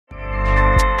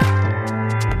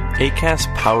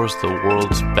Acast powers the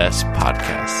world's best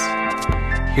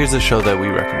podcasts. Here's a show that we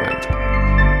recommend.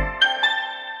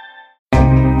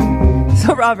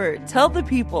 So, Robert, tell the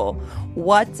people,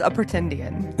 what's a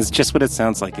pretendian? It's just what it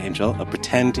sounds like, Angel. A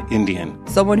pretend Indian.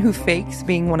 Someone who fakes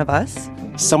being one of us?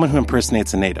 Someone who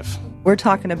impersonates a native. We're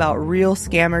talking about real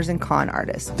scammers and con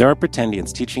artists. There are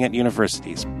pretendians teaching at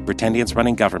universities, pretendians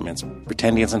running governments,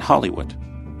 pretendians in Hollywood.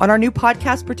 On our new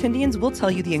podcast, Pretendians, we'll tell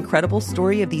you the incredible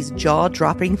story of these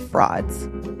jaw-dropping frauds.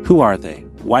 Who are they?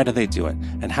 Why do they do it?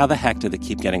 And how the heck do they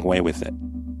keep getting away with it?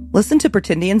 Listen to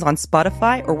Pretendians on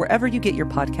Spotify or wherever you get your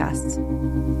podcasts.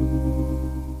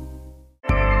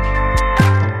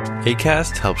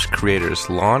 Acast helps creators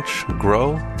launch,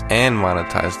 grow, and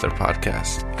monetize their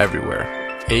podcasts everywhere.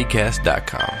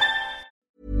 Acast.com.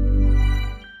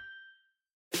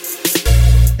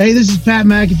 Hey, this is Pat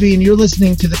McAfee, and you're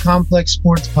listening to the Complex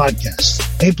Sports Podcast,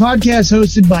 a podcast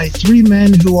hosted by three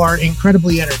men who are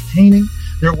incredibly entertaining.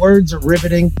 Their words are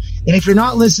riveting. And if you're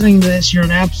not listening to this, you're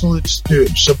an absolute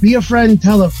stooge. So be a friend,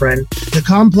 tell a friend. The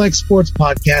Complex Sports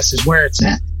Podcast is where it's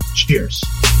at. Cheers.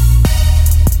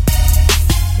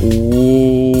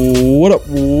 What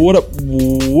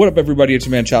up, everybody? It's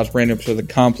your man Chops, brand new episode of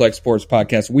the Complex Sports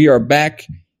Podcast. We are back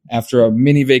after a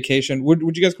mini vacation.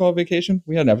 Would you guys call it vacation?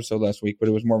 We had an episode last week, but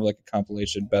it was more of like a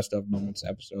compilation, best of moments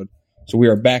episode. So we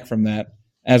are back from that,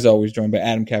 as always, joined by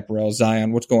Adam Caparell,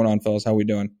 Zion. What's going on, fellas? How we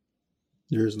doing?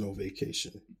 There is no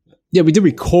vacation. Yeah, we did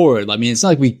record. I mean, it's not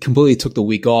like we completely took the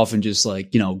week off and just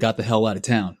got the hell out of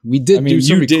town. We did do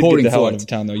some recording for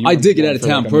it. I did get out of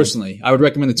town personally. I would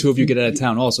recommend the two of you get out of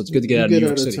town also. It's good to get out of New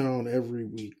York City. You get out of town every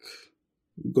week.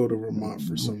 You go to Vermont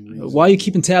for some reason. Why are you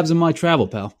keeping tabs on my travel,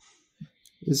 pal?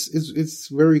 It's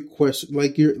very question.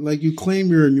 Like you claim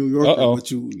you're a New Yorker,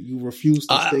 but you refuse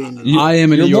to stay in New York. I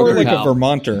am a New Yorker. You're more like pal. a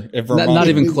Vermonter. Not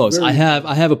even close. I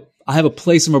have a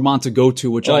place in Vermont to go to,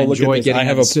 which I enjoy getting. I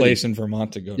have a city. place in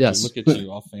Vermont to go to. Yes. Look at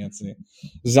you, all fancy.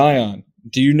 Zion,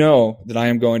 do you know that I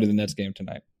am going to the Nets game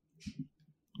tonight?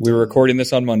 We were recording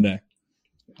this on Monday.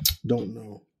 Don't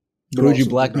know. Who would you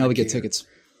blackmail to get tickets?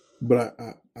 But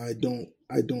I don't.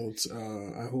 I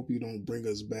hope you don't bring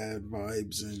us bad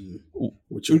vibes and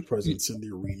with your presence in the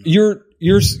arena.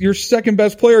 Your second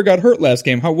best player got hurt last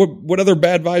game. What other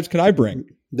bad vibes can I bring?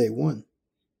 They won.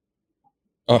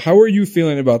 How are you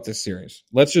feeling about this series?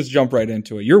 Let's just jump right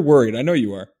into it. You're worried. I know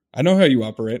you are. I know how you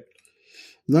operate.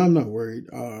 No, I'm not worried.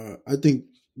 I think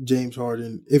James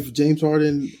Harden, I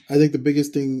think the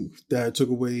biggest thing that I took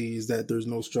away is that there's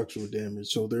no structural damage.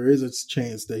 So there is a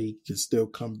chance that he can still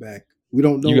come back. We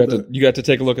don't know. You got to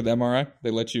take a look at the MRI.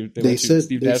 They said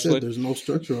there's no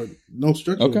structural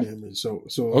damage. So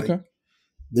okay.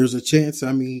 There's a chance.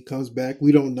 I mean, he comes back.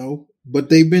 We don't know. But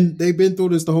they've been through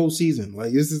this the whole season.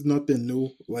 Like, this is nothing new.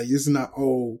 Like, it's not,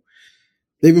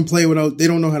 they've been playing without, they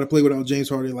don't know how to play without James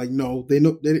Harden. Like, no, they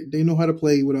know how to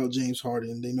play without James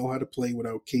Harden. They know how to play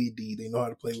without KD. They know how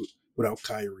to play without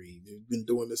Kyrie. They've been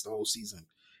doing this the whole season.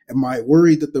 Am I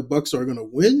worried that the Bucks are going to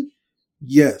win?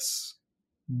 Yes.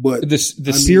 But the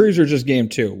series or just game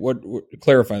two? What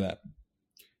clarify that.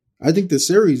 I think the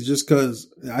series, just because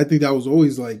I think that was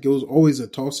always it was always a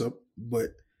toss up, but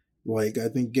I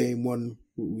think game one,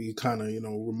 we kind of,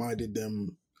 reminded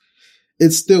them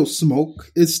it's still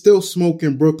smoke. It's still smoke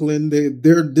in Brooklyn.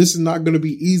 This is not going to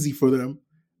be easy for them,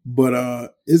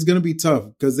 but it's going to be tough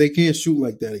because they can't shoot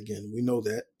like that again. We know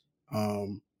that.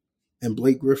 And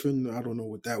Blake Griffin, I don't know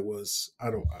what that was.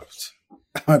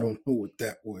 I don't know what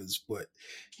that was, but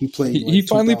he played. He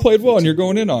finally played well, and you're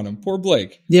going in on him. Poor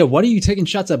Blake. Yeah, why are you taking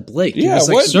shots at Blake? Yeah,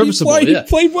 serviceable. He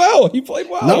played well. He played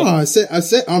well. No, I'm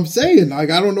saying I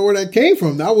don't know where that came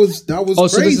from. That was crazy.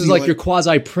 So this is your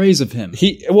quasi praise of him.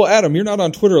 Adam, you're not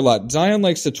on Twitter a lot. Zion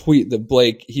likes to tweet that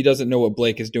Blake, he doesn't know what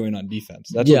Blake is doing on defense.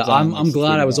 That's I'm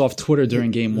glad I was off Twitter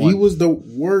during game one. He was the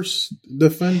worst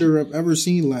defender I've ever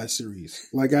seen last series.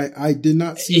 I did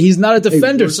not see. He's not a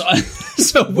defender, so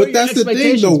but that's the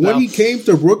thing, though. When he came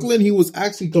to Brooklyn, he was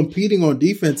actually competing on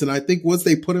defense, and I think once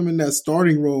they put him in that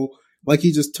starting role,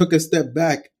 he just took a step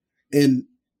back, and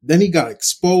then he got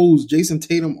exposed. Jason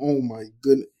Tatum, oh my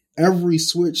goodness. Every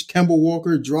switch, Kemba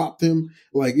Walker dropped him.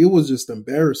 It was just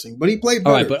embarrassing. But he played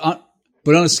better. All right,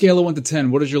 but on a scale of 1 to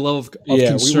 10, what is your level of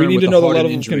concern? We need to know the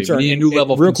level injury? of concern. We need a new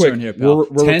level of concern here, pal.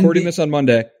 We're recording this on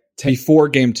Monday before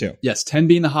game 2. Yes, 10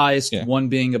 being the highest, 1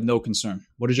 being of no concern.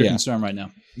 What is your concern right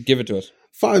now? Give it to us.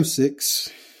 5'6".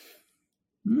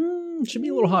 Should be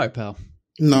a little higher, pal.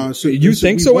 No, you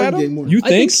think so, Adam? You think? I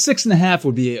think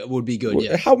 6.5 would be good.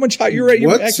 Yeah. How much higher?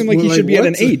 You're acting like he should be at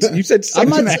an 8. You said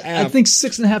 6.5. I think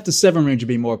 6.5 to 7 range would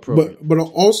be more appropriate. But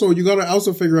also you got to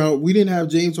also figure out we didn't have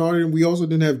James Harden. We also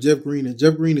didn't have Jeff Green, and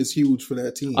Jeff Green is huge for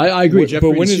that team. I agree. Jeff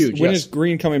Green is huge. When is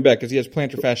Green coming back? Because he has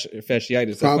plantar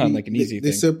fasciitis. That's not like an easy thing.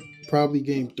 They said probably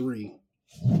game 3.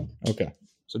 Okay,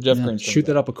 so Jeff Green shoot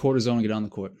that up a quarter zone and get on the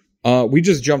court. We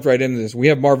just jumped right into this. We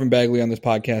have Marvin Bagley on this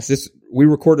podcast. We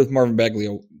recorded with Marvin Bagley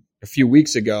a few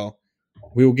weeks ago.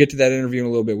 We will get to that interview in a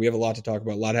little bit. We have a lot to talk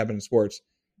about. A lot happened in sports.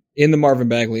 In the Marvin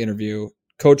Bagley interview,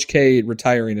 Coach K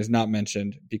retiring is not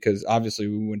mentioned because obviously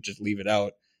we wouldn't just leave it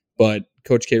out. But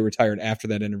Coach K retired after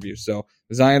that interview. So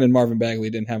Zion and Marvin Bagley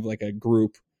didn't have like a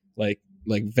group like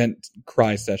vent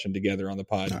cry session together on the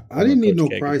pod. I didn't need no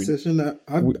cry session.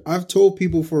 I've told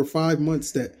people for 5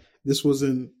 months that this was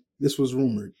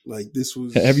rumored. Like this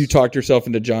was. Have you talked yourself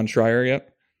into John Schreier yet?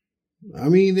 I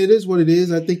mean, it is what it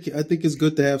is. I think it's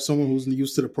good to have someone who's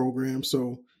used to the program.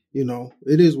 So,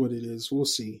 it is what it is. We'll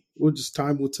see.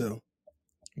 Time will tell.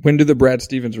 When did the Brad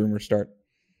Stevens rumors start?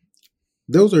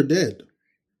 Those are dead.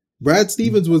 Brad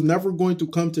Stevens was never going to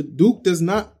come to Duke. Does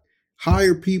not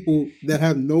hire people that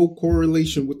have no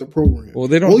correlation with the program. Well,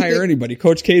 they don't hire anybody.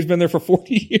 Coach K's been there for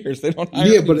 40 years. They don't hire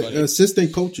anybody. But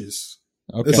assistant coaches.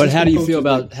 Okay. But how do you feel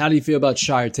about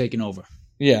Schreier taking over?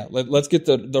 Yeah, let's get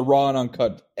the raw and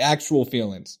uncut actual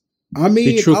feelings. I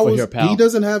mean, be truthful here, pal. He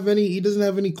doesn't have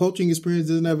any coaching experience.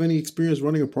 Doesn't have any experience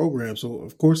running a program. So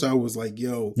of course I was like,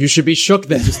 "Yo, you should be shook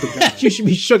then." You should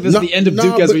be shook. This is the end of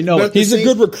Duke as we know it. He's a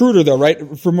good recruiter, though,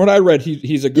 right? From what I read,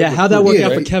 he's a good. Yeah, how'd that work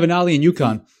out for Kevin Ollie and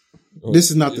UConn? This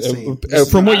is not the same.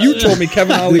 From what you told me,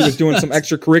 Kevin Ollie was doing some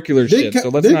extracurricular shit. So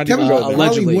let's not even go there.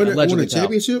 Allegedly, won a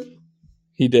championship.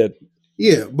 He did.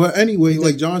 Yeah, but anyway,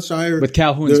 like John Schreier with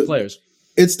Calhoun's players.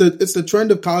 It's the trend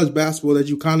of college basketball that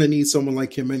you kind of need someone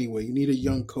like him anyway. You need a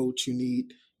young coach. You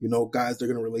need, guys that are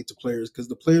going to relate to players because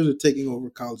the players are taking over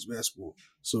college basketball.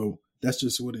 So that's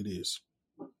just what it is.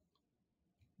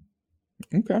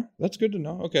 Okay. That's good to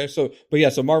know. Okay. So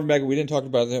Marvin Bagley, we didn't talk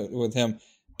about that with him.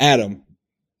 Adam,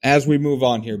 as we move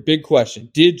on here, big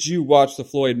question. Did you watch the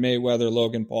Floyd Mayweather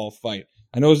Logan Paul fight?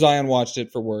 I know Zion watched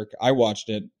it for work. I watched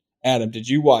it. Adam, did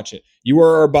you watch it? You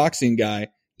are our boxing guy.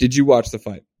 Did you watch the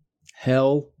fight?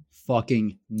 Hell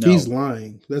fucking no. He's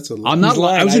lying. That's a lie. I'm not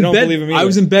lying. I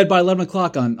was in bed by 11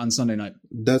 o'clock on Sunday night.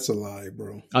 That's a lie,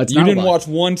 bro. You didn't watch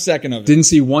 1 second of it. Didn't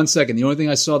see 1 second. The only thing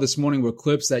I saw this morning were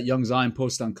clips that young Zion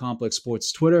posted on Complex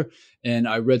Sports Twitter, and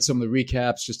I read some of the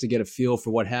recaps just to get a feel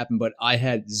for what happened, but I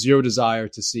had zero desire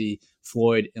to see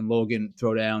Floyd and Logan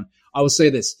throw down. I will say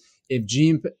this. If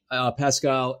Jean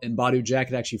Pascal and Badu Jack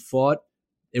had actually fought,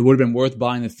 it would have been worth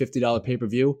buying the $50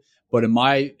 pay-per-view. But in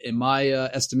my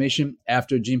estimation,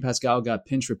 after Jean Pascal got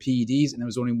pinched for PEDs, and there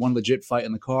was only one legit fight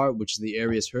in the car, which is the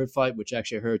Arias Hurd fight, which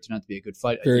actually I heard turned out to be a good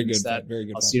fight. Very good. Very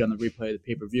good. I'll see it on the replay of the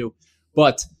pay-per-view.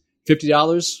 But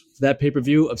 $50 for that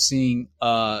pay-per-view of seeing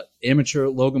amateur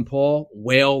Logan Paul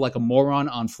wail like a moron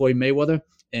on Floyd Mayweather,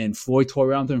 and Floyd tore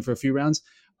around with him for a few rounds,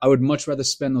 I would much rather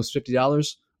spend those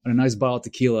 $50 on a nice bottle of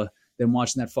tequila than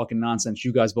watching that fucking nonsense.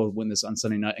 You guys both witnessed on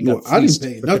Sunday night and got fleeced for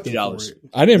 $50.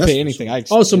 I didn't pay anything.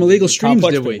 Some illegal streams,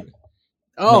 did we?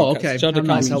 Oh, okay.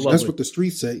 That's what the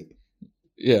streets say.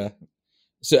 Yeah.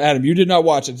 So, Adam, you did not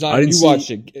watch it. Zion, you watched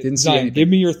it. Didn't see Zion, anything. give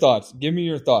me your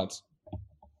thoughts.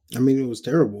 I mean, it was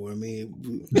terrible. I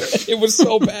mean, it was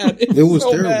so bad. It was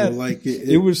so terrible. Bad. Like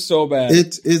it was so bad.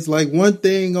 It's like one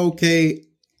thing. Okay.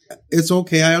 It's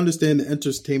okay. I understand the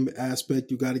entertainment aspect.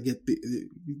 You got to get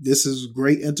this is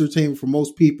great entertainment for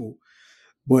most people,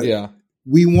 but yeah,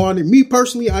 me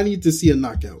personally, I need to see a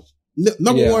knockout.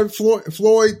 Number one,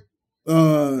 Floyd.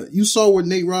 You saw what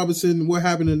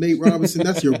happened to Nate Robinson.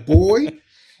 That's your boy,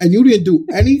 and you didn't do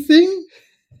anything.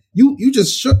 You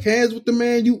just shook hands with the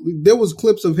man. There was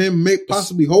clips of him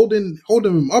possibly holding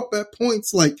him up at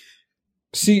points. Like,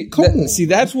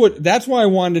 that's why I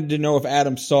wanted to know if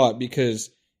Adam saw it, because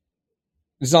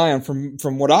Zion,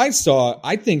 from what I saw,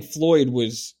 I think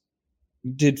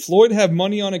did Floyd have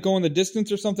money on it going the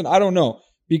distance or something? I don't know,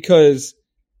 because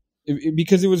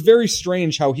it was very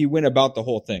strange how he went about the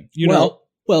whole thing.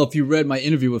 Well, if you read my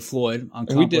interview with Floyd on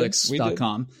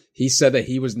complex.com, he said that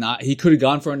he could have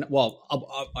gone for all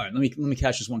right, let me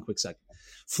catch this one quick second.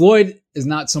 Floyd is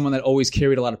not someone that always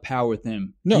carried a lot of power with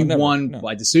him. He won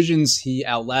by decisions. He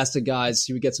outlasted guys.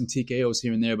 He would get some TKOs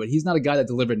here and there, but he's not a guy that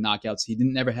delivered knockouts. He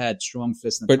never had strong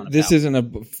fists. But this isn't a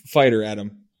fighter,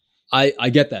 Adam. I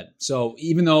get that. So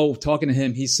even though talking to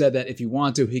him, he said that if he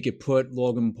wanted to, he could put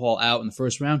Logan Paul out in the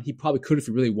first round. He probably could if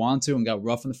he really wanted to and got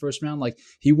rough in the first round. Like,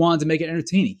 he wanted to make it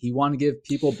entertaining. He wanted to give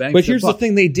people bang. But here's the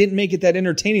thing: they didn't make it that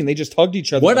entertaining. They just hugged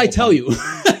each other. What did I tell you?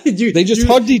 They just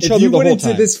hugged each other the whole time. If you went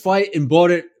into this fight and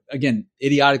bought it, again,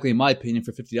 idiotically in my opinion,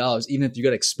 for $50, even if you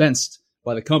got expensed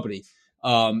by the company,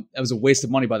 that was a waste of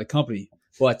money by the company.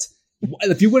 But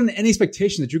if you went in any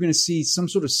expectation that you're going to see some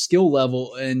sort of skill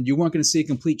level and you weren't going to see a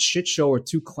complete shit show or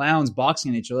two clowns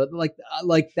boxing each other,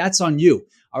 like that's on you.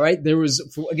 All right. There was,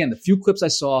 again, the few clips I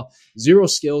saw, zero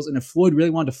skills. And if Floyd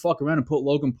really wanted to fuck around and put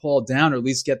Logan Paul down, or at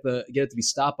least get it to be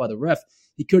stopped by the ref,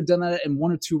 he could have done that in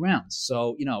 1 or 2 rounds.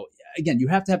 So, again, you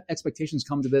have to have expectations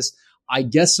come to this. I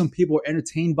guess some people are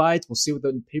entertained by it. We'll see what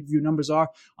the pay-per-view numbers are.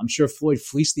 I'm sure Floyd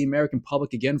fleeced the American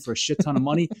public again for a shit ton of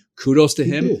money. Kudos to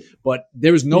him. Did. But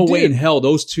there was no way in hell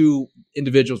those two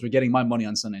individuals were getting my money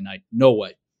on Sunday night. No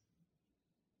way.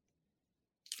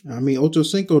 I mean, Ocho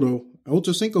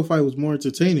Cinco fight was more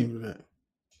entertaining than that.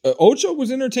 Ocho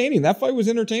was entertaining. That fight was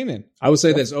entertaining. I would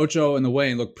say this. Ocho in the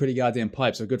weigh-in looked pretty goddamn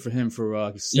piped. So good for him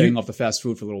for staying off the fast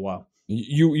food for a little while.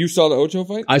 You saw the Ocho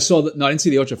fight? I didn't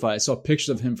see the Ocho fight. I saw pictures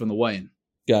of him from the weigh-in.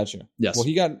 Gotcha. Yes.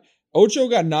 Well, Ocho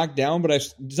got knocked down,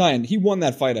 but Zion, he won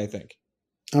that fight, I think.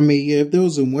 I mean, yeah, if there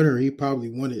was a winner, he probably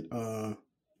won it.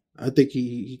 I think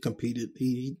he competed.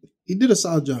 He did a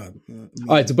solid job.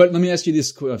 All right, but let me ask you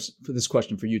this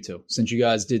question for you two. Since you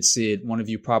guys did see it, one of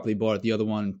you properly bought it, the other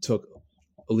one took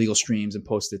illegal streams and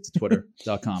posted it to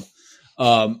Twitter.com.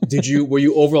 Were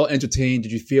you overall entertained?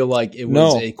 Did you feel like it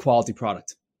was a quality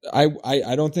product?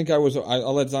 I don't think I was.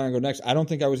 I'll let Zion go next. I don't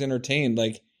think I was entertained.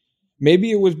 Like,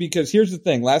 maybe it was because here's the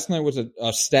thing. Last night was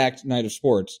a stacked night of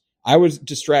sports. I was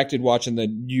distracted watching the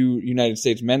United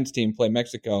States men's team play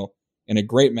Mexico in a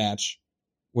great match,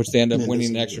 which they end up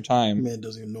winning in extra time. Man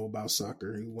doesn't even know about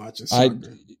soccer. He watches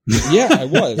soccer. I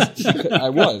was. I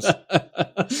was.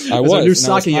 Our new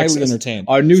soccer highly entertained.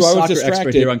 Our new soccer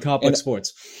expert here on Complex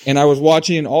Sports. And I was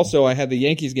watching. Also, I had the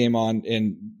Yankees game on,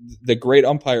 and the great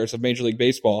umpires of Major League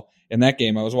Baseball in that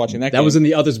game. I was watching that game. That was in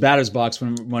the other's batter's box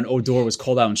when Odor was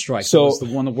called out on strike. So it was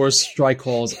one of the worst strike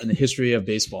calls in the history of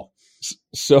baseball.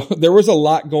 So there was a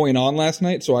lot going on last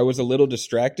night. So I was a little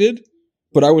distracted.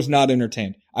 But I was not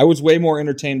entertained. I was way more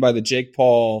entertained by the Jake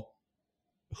Paul,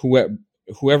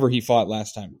 whoever he fought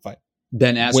last time fight.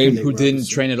 Ben Askren, who didn't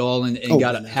train at all and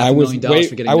got $500,000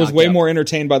 for getting knocked out. I was way more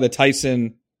entertained by the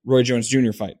Tyson Roy Jones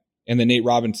Jr. fight and the Nate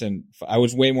Robinson. I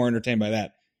was way more entertained by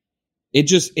that.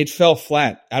 It fell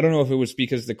flat. I don't know if it was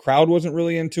because the crowd wasn't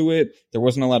really into it. There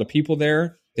wasn't a lot of people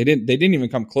there. They didn't even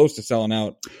come close to selling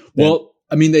out.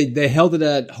 I mean, they held it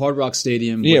at Hard Rock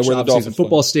Stadium, which where the Dolphins is a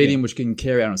football stadium, which can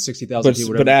carry, 60,000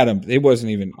 people. But Adam, it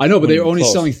wasn't even. I know, but they were only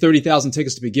selling 30,000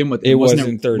 tickets to begin with. It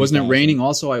wasn't 30,000. Wasn't it raining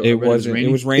also? It was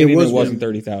raining. It wasn't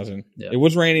 30,000. Yeah. It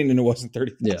was raining and it wasn't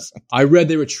 30,000. Yeah. I read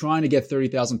they were trying to get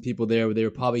 30,000 people there, but they were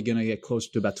probably going to get closer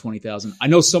to about 20,000. I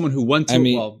know someone who went to I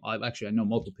know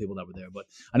multiple people that were there, but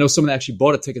I know someone that actually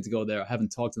bought a ticket to go there. I haven't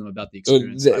talked to them about the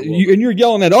experience. And you're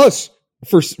yelling at us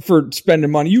for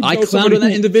spending money. I clowned on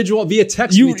that individual via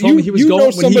text when he told me he was going. You know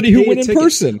somebody who went in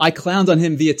person. I clowned on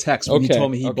him via text when he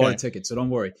told me he bought a ticket. So don't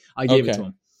worry, I gave it to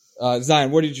him. Zion,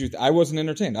 what did you? I wasn't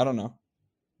entertained. I don't know.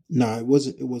 No, it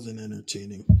wasn't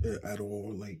entertaining at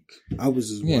all. Like, I was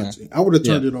just watching. I would have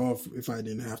turned it off if I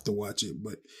didn't have to watch it.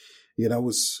 But yeah, that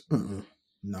was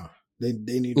nah. They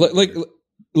need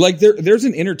like there's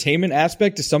an entertainment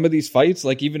aspect to some of these fights.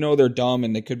 Like, even though they're dumb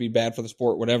and they could be bad for the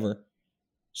sport, whatever.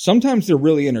 Sometimes they're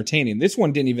really entertaining. This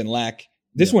one didn't even lack.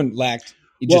 This one lacked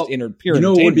pure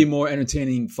entertainment. What would be more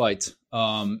entertaining fight?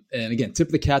 And again, tip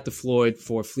of the cap to Floyd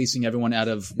for fleecing everyone out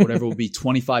of whatever will be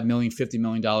 $25 million, $50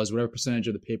 million, whatever percentage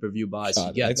of the pay-per-view buys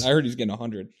he gets. I heard he's getting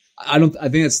 100. I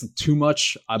think that's too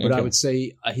much, but I would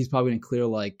say he's probably going to clear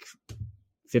like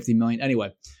 50 million.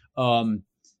 Anyway,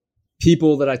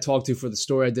 people that I talked to for the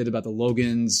story I did about the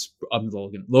Logan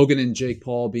and Jake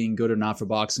Paul being good or not for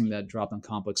boxing that dropped on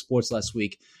Complex Sports last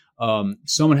week.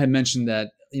 Someone had mentioned that,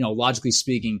 logically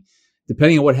speaking,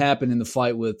 depending on what happened in the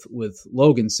fight with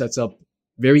Logan, sets up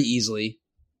very easily,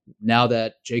 now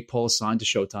that Jake Paul is signed to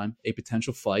Showtime, a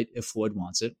potential fight, if Floyd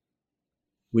wants it,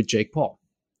 with Jake Paul.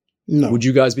 No. Would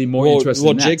you guys be more interested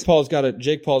in that?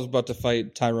 Jake Paul's about to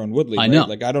fight Tyrone Woodley. I know. Right?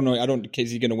 Like, I don't know.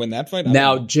 Is he going to win that fight?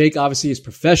 Now, Jake obviously is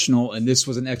professional, and this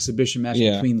was an exhibition match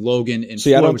between Logan and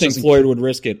Floyd. I don't think Floyd would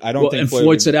risk it.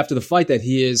 Floyd said after the fight that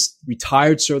he is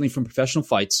retired, certainly from professional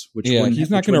fights. He's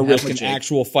not going to risk an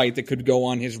actual fight that could go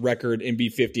on his record and be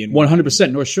 50-1.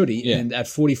 100%, nor should he. Yeah. And at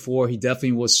 44, he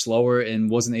definitely was slower and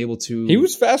wasn't able to. He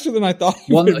was faster than I thought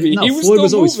he would be. No, Floyd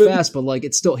was always fast, but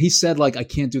it's still. He said I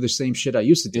can't do the same shit I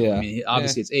used to do. Yeah. I mean,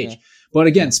 obviously it's age. Yeah. But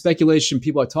again, speculation,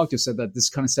 people I talked to said that this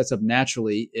kind of sets up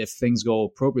naturally if things go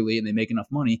appropriately and they make enough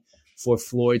money for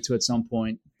Floyd to at some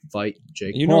point fight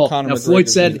Jake Paul. Now, Floyd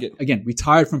said, again,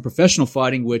 retired from professional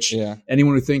fighting, which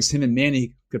anyone who thinks him and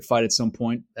Manny could fight at some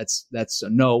point, that's a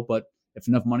no. But if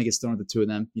enough money gets thrown at the two of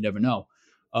them, you never know.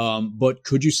 But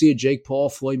could you see a Jake Paul,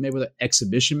 Floyd Mayweather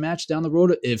exhibition match down the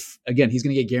road? If, again, he's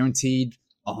going to get guaranteed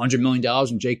 $100 million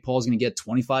and Jake Paul's going to get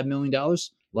 $25 million,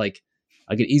 like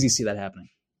I could easily see that happening.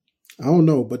 I don't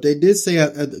know, but they did say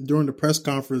during the press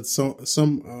conference,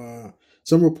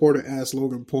 some reporter asked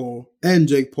Logan Paul and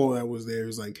Jake Paul that was there,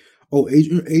 was like, "Oh,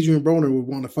 Adrian Broner would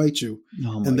want to fight you,"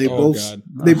 and they both said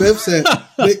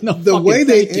the way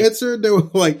they answered, they were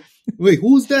like, "Wait,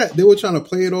 who's that?" They were trying to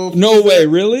play it off. No way,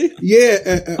 really?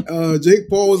 Yeah. Jake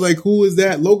Paul was like, "Who is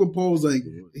that?" Logan Paul was like,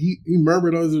 he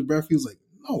murmured under his breath. He was like,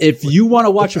 "No." If you want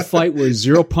to watch a fight where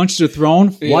 0 punches are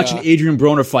thrown, watch an Adrian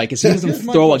Broner fight because he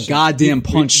doesn't throw a goddamn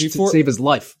punch to save his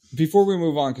life. Before we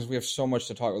move on, because we have so much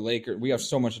to talk about, Lakers, we have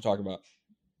so much to talk about.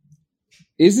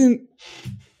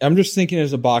 I'm just thinking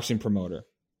as a boxing promoter,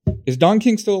 is Don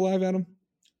King still alive, Adam?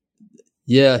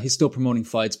 Yeah, he's still promoting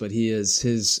fights, but he is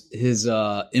his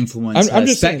influence. I'm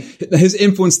just saying, his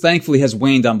influence, thankfully, has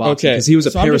waned on boxing because he was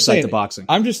a parasite to boxing.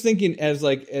 I'm just thinking as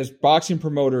boxing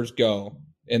promoters go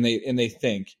and they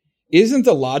think, isn't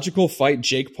the logical fight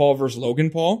Jake Paul versus Logan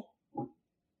Paul?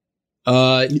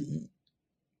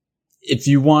 If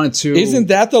you wanted to, isn't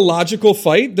that the logical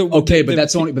fight? But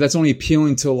that's only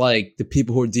appealing to like the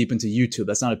people who are deep into YouTube.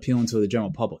 That's not appealing to the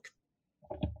general public.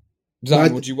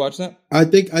 Zion, would you watch that? I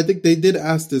think they did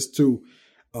ask this too,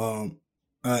 and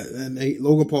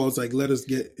Logan Paul is like, "Let us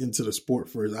get into the sport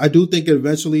first." I do think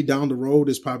eventually down the road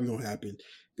it's probably going to happen,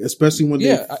 especially when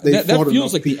that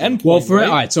feels like the end point. Well, all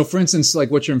right. So, for instance,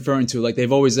 like what you're referring to, like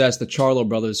they've always asked the Charlo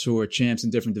brothers, who are champs in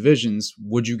different divisions,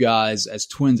 would you guys as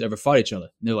twins ever fight each other?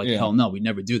 And they're like, hell no, we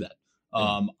never do that.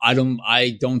 I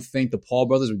don't think the Paul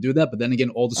brothers would do that. But then again,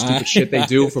 all the stupid shit they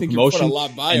do for promotion,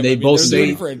 and they both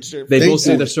say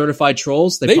they're certified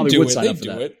trolls. They probably would sign up for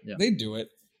that. Yeah. They do it.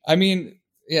 I mean,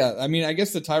 I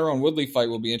guess the Tyron Woodley fight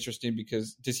will be interesting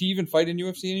because does he even fight in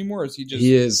UFC anymore? Or is he just?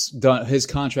 He is done. His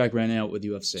contract ran out with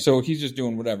UFC, so he's just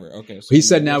doing whatever. Okay, so he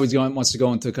said now wants to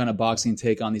go into kind of boxing and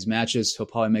take on these matches. He'll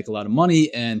probably make a lot of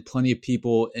money, and plenty of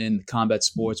people in combat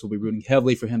sports will be rooting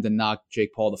heavily for him to knock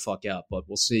Jake Paul the fuck out. But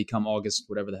we'll see come August,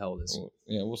 whatever the hell it is.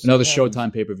 We'll see. Another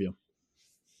Showtime pay-per-view.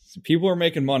 People are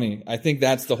making money. I think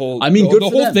that's the whole. I mean, the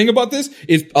whole thing about this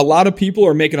is a lot of people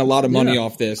are making a lot of money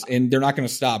off this, and they're not going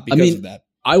to stop because of that.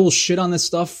 I will shit on this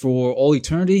stuff for all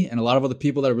eternity, and a lot of other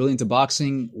people that are really into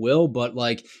boxing will, but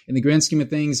like in the grand scheme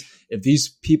of things, if these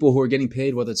people who are getting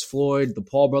paid, whether it's Floyd, the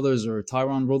Paul brothers, or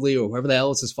Tyron Woodley, or whoever the hell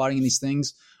else is fighting in these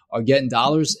things, are getting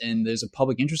dollars and there's a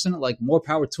public interest in it, like more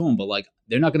power to them, but like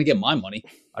they're not going to get my money.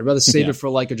 I'd rather save it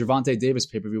for like a Gervonta Davis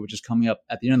pay-per-view, which is coming up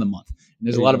at the end of the month. And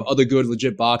there's a lot of other good,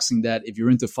 legit boxing that if you're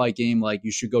into fight game, like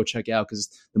you should go check out because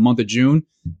the month of June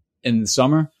in the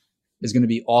summer is going to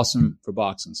be awesome for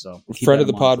boxing. So, friend of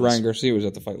the pod, Ryan Garcia, was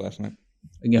at the fight last night.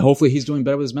 Again, hopefully he's doing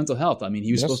better with his mental health. I mean,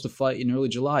 he was supposed to fight in early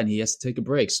July and he has to take a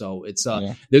break. So it's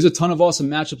there's a ton of awesome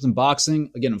matchups in boxing.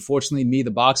 Again, unfortunately, me,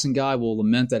 the boxing guy, will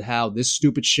lament at how this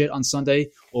stupid shit on Sunday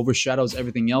overshadows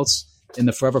everything else in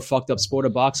the forever fucked up sport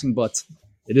of boxing. But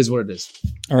it is what it is.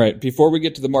 All right. Before we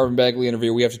get to the Marvin Bagley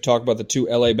interview, we have to talk about the two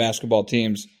LA basketball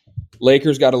teams.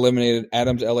 Lakers got eliminated.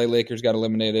 Adams' LA Lakers got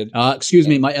eliminated. Excuse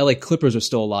me, my LA Clippers are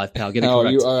still alive, pal. Get it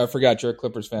correct. I forgot you're a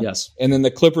Clippers fan. Yes. And then the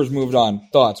Clippers moved on.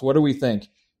 Thoughts? What do we think?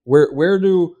 Where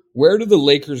do the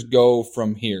Lakers go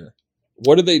from here?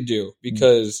 What do they do?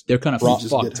 Because they're kind of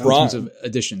fucked in terms of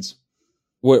additions.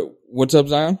 What's up,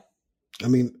 Zion? I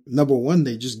mean, number one,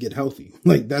 they just get healthy.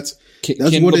 Like that's can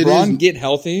what LeBron it is. get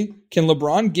healthy? Can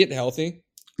LeBron get healthy?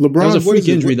 That was a freak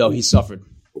injury, though. He suffered.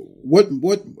 What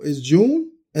is June?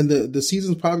 And the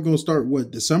season's probably going to start,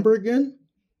 December again?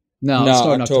 No,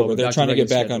 October. They're trying to get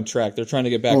back on track. They're trying to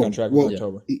get back on track with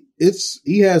October.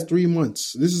 He has 3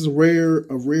 months. This is a rare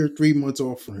 3 months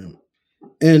off for him.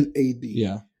 And AD.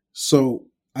 Yeah. So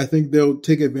I think they'll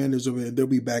take advantage of it. They'll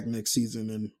be back next season.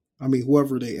 And I mean,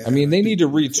 whoever they add. I mean, they need to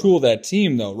retool that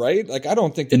team, though, right? Like, I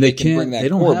don't think that they can bring that. They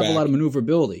don't core have back. a lot of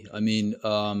maneuverability. I mean,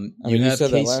 you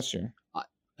said that last year.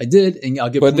 I did, and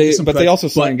I'll give. But they also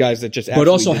signed guys that just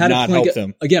absolutely did not help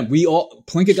them. Again,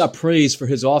 Plinkett got praised for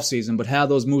his offseason, but how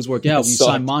those moves work out when you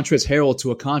sign Montrezl Harrell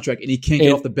to a contract and he can't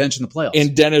get off the bench in the playoffs.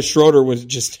 And Dennis Schroeder was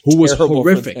just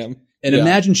horrific. For him. And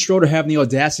imagine Schroeder having the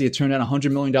audacity to turn down a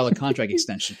 $100 million contract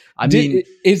extension. I mean,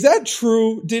 is that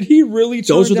true? Did he really?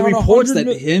 Those are the reports that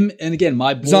him and again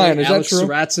my boy Zion, Alex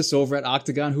Saratzis over at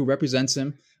Octagon, who represents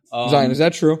him. Zion, is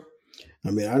that true? I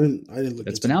mean, I didn't look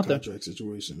That's into been the out there. contract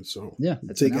situation. So Yeah,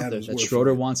 that's take been out there. Adams' That word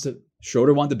Schroeder for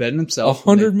it. wanted to bet in himself.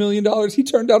 $100 million. He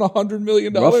turned down $100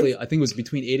 million. Roughly, I think it was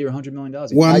between $80 or $100 million.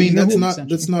 Well, I mean, You know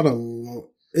that's not a lot.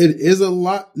 It is a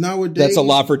lot nowadays. That's a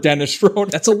lot for Dennis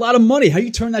Schroeder. That's a lot of money. How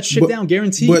you turn that shit down?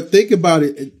 Guaranteed. But think about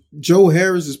it. Joe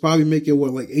Harris is probably making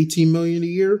like $18 million a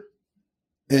year,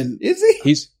 and Is he?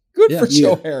 he's Good yeah. for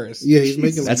Joe Yeah. Harris. yeah, he's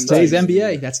making. That's like today's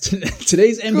NBA. That's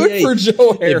today's NBA. Good for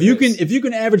Joe Harris. If you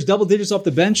can average double digits off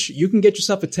the bench, you can get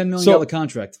yourself a $10 million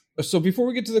contract. So before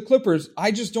we get to the Clippers,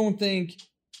 I just don't think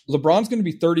LeBron's going to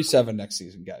be 37 next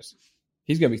season, guys.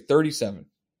 He's going to be 37.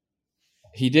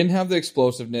 He didn't have the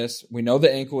explosiveness. We know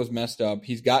the ankle was messed up.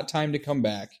 He's got time to come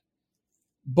back.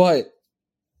 But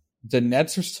the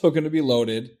Nets are still going to be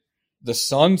loaded. The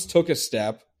Suns took a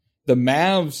step. The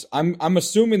Mavs, I'm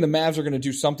assuming the Mavs are going to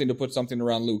do something to put something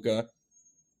around Luka.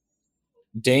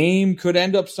 Dame could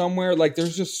end up somewhere. Like,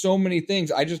 there's just so many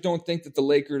things. I just don't think that the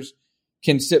Lakers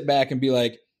can sit back and be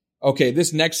like, okay,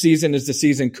 this next season is the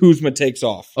season Kuzma takes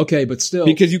off. Okay, but still.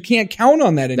 Because you can't count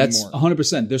on that anymore. That's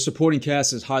 100%. Their supporting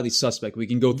cast is highly suspect. We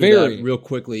can go through that real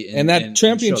quickly. And that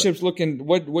championship's looking,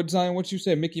 what Zion, what you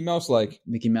say, Mickey Mouse like?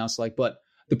 Mickey Mouse like. But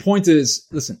the point is,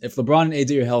 listen, if LeBron and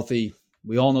AD are healthy,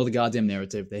 we all know the goddamn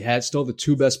narrative. They had still the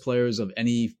two best players of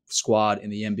any squad in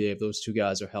the NBA if those two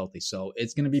guys are healthy. So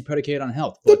it's going to be predicated on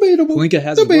health. But Debatable. Pelinka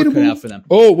has a work cut out for them.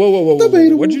 Oh, whoa.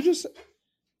 Debatable. What'd you just say?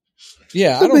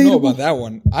 Yeah, I don't know about that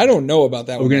one. I don't know about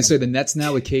that one. We're going to say the Nets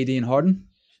now with KD and Harden?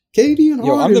 KD and Harden.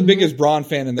 Yo, I'm the biggest Bron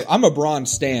fan I'm a Bron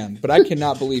stan, but I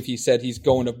cannot believe he said he's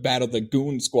going to battle the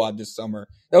Goon Squad this summer.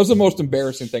 That was the most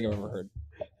embarrassing thing I've ever heard.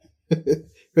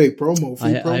 Hey, promo. I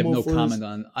have no comment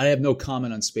on. I have no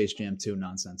comment on Space Jam 2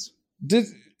 nonsense. They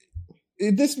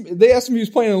asked him if he was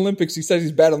playing in the Olympics. He says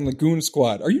he's battling the Goon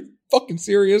Squad. Are you fucking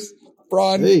serious,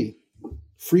 Bron? Hey,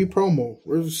 free promo.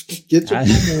 Get your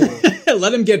promo.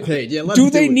 Let him get paid. Yeah. Do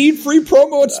they need free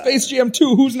promo at Space Jam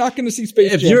 2? Who's not going to see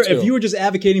Space Jam 2? If you were just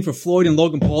advocating for Floyd and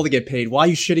Logan Paul to get paid, why are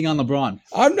you shitting on LeBron?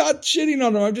 I'm not shitting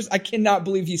on him. I cannot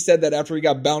believe he said that after he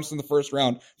got bounced in the first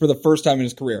round for the first time in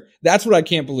his career. That's what I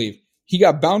can't believe. He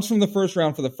got bounced from the first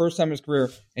round for the first time in his career,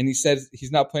 and he said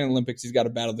he's not playing Olympics. He's got to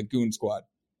battle the Goon Squad.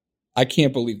 I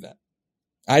can't believe that.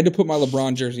 I had to put my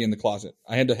LeBron jersey in the closet.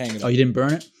 I had to hang it up. Oh, you didn't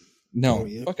burn it? No. Oh,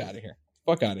 yeah. Fuck out of here.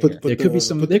 Fuck out of here. There could be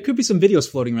some videos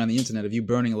floating around the internet of you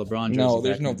burning a LeBron jersey. No,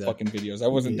 there's back no in the day. fucking videos. I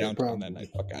wasn't downtown probably. that night.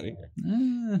 Fuck out of here.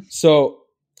 Eh. So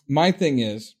my thing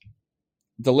is,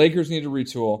 the Lakers need to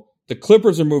retool. The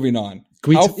Clippers are moving on.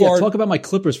 Can we talk about my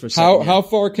Clippers for a second? How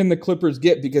far can the Clippers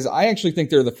get? Because I actually think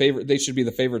they're the favorite. They should be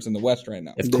the favorites in the West right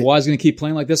now. If Kawhi's going to keep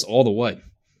playing like this all the way.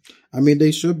 I mean,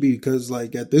 they should be, because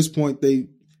like at this point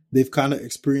they've kind of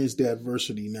experienced the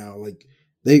adversity now. Like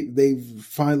they've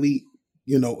finally,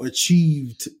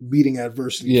 achieved beating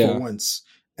adversity for once.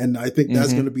 And I think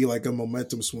that's going to be like a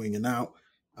momentum swing. And now,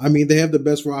 I mean, they have the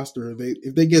best roster.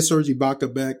 If they get Serge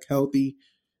Ibaka back healthy,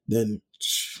 then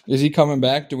Is he coming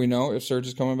back? Do we know if Serge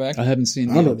is coming back? I haven't seen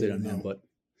the I don't update even on him, know. but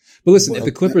listen, Well, if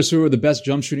the Clippers, who are the best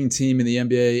jump shooting team in the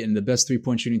NBA and the best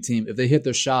 3-point shooting team, if they hit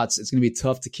their shots, it's going to be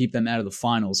tough to keep them out of the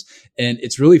finals. And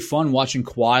it's really fun watching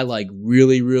Kawhi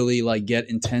really get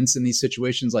intense in these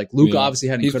situations. Like Luka obviously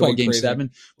had an He's incredible playing game crazy.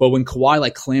 7, but when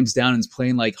Kawhi clamps down and is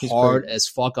playing He's hard great. as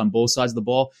fuck on both sides of the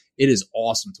ball, it is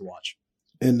awesome to watch.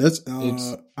 and that's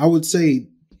I would say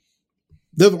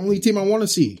they're the only team I want to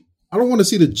see. I don't want to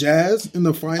see the Jazz in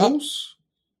the finals.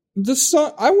 The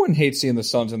Sun. I wouldn't hate seeing the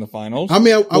Suns in the finals. I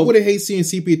mean, I wouldn't hate seeing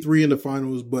CP3 in the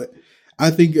finals, but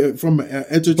I think from an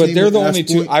entertainment but they're the only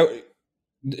two. standpoint-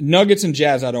 Nuggets and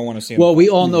Jazz. I don't want to see. Well, we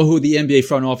all know who the NBA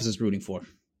front office is rooting for.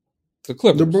 the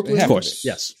Clippers. the Brooklyn They have Of to course, be.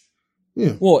 yes.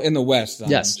 Yeah. Well, in the West.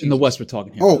 Yes, in the West we're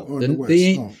talking here. Oh, though. in the West.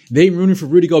 They ain't rooting for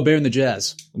Rudy Gobert and the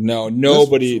Jazz. No,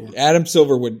 nobody. for sure. Adam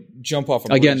Silver would jump off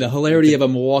a Again, bridge. the hilarity of a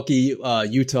Milwaukee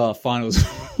Utah finals.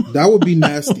 That would be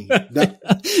nasty.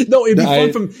 No, it'd be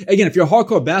I- fun again, if you're a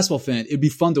hardcore basketball fan, it'd be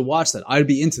fun to watch that. I'd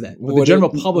be into that. But the general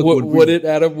public would it,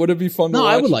 Adam? Would it be fun? No, to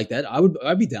watch? I would like that.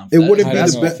 I'd be down for It that. wouldn't I be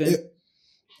don't the know. best.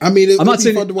 I mean, it I'm would not be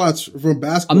saying- fun to watch from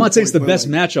basketball. I'm not saying it's the point, best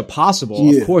but, like, matchup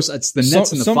possible. Yeah. Of course, it's the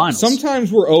Nets in the finals.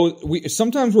 Sometimes we're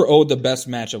owed the best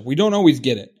matchup. We don't always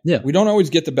get it. Yeah. We don't always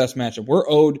get the best matchup. We're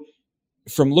owed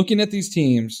from looking at these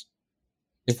teams.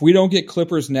 If we don't get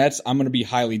Clippers Nets, I'm going to be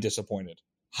highly disappointed.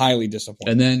 Highly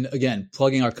disappointed. And then again,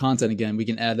 plugging our content again, we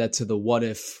can add that to the what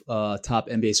if top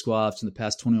NBA squads in the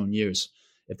past 21 years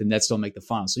if the Nets don't make the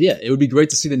finals. So yeah, it would be great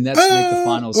to see the Nets make the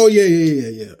finals. Oh yeah.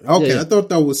 Okay, Yeah. I thought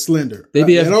that was slender. They'd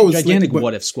be a That was gigantic slender,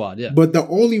 what if squad. Yeah. But the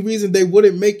only reason they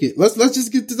wouldn't make it, let's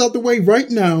just get this out the way right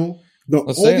now. The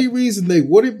Let's say only it. reason they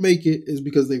wouldn't make it is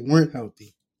because they weren't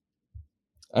healthy.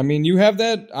 I mean, you have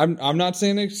that. I'm not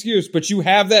saying an excuse, but you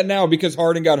have that now because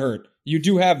Harden got hurt. You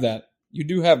do have that.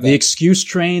 The excuse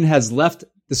train has left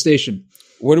the station.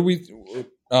 What do we?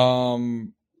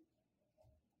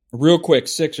 Real quick,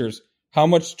 Sixers. How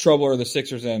much trouble are the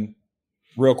Sixers in?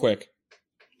 Real quick.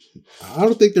 I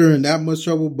don't think they're in that much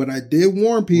trouble, but I did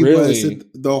warn people. Really? I said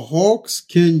the Hawks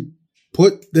can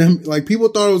put them. Like people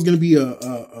thought it was going to be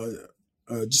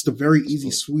just a very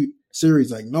easy sweep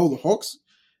series. Like no, the Hawks,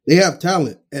 they have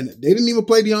talent, and they didn't even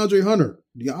play DeAndre Hunter.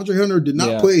 DeAndre Hunter did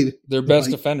not play their best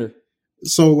defender.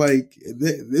 So like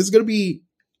it's going to be.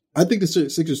 I think the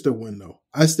Sixers still win though.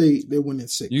 I say they win in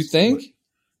 6. You think?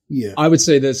 Yeah. I would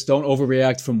say this: don't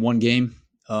overreact from one game.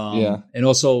 And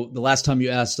also, the last time you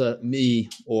asked me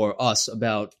or us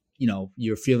about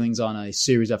your feelings on a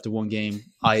series after one game,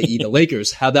 i.e. the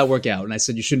Lakers, how'd that work out? And I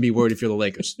said you shouldn't be worried if you're the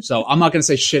Lakers. So I'm not going to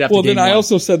say shit after. Well, game then I one.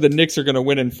 also said the Knicks are going to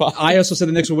win in 5. I also said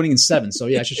the Knicks were winning in 7. So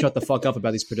yeah, I should shut the fuck up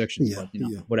about these predictions. Yeah,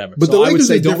 but whatever. But so I would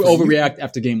say don't overreact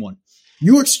after game 1.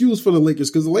 You excuse for the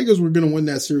Lakers because the Lakers were going to win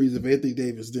that series if Anthony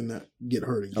Davis did not get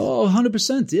hurt again. Oh,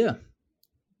 100%, yeah.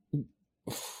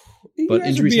 But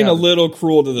injuries being a little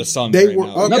cruel to the Suns. They right were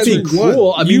now. Not being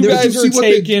cruel. I mean, you guys are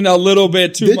taking a little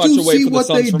bit too much away from the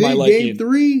Suns for my liking. Game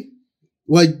 3,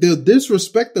 like the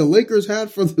disrespect the Lakers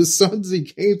had for the Suns in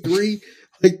Game 3,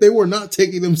 like they were not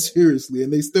taking them seriously,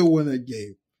 and they still won that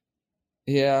game.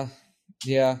 Yeah.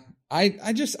 I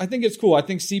think it's cool. I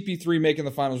think CP3 making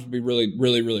the finals would be really,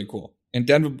 really, really cool. And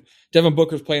Devin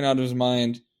Booker's playing out of his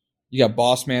mind. You got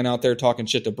Boss Man out there talking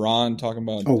shit to Bron, talking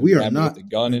about. Oh, we are not the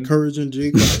gun encouraging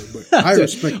Jay Crowder, but I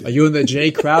respect it. Are you in the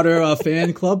Jay Crowder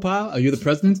fan club pile? Are you the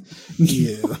president?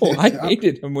 Yeah. No, I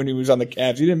hated him when he was on the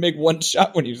Cavs. He didn't make one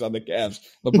shot when he was on the Cavs.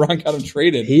 LeBron got him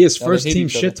traded. He is first team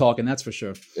shit talking, that's for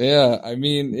sure. Yeah, I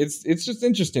mean, it's just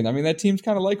interesting. I mean, that team's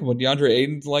kind of likable. DeAndre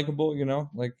Ayton's likable,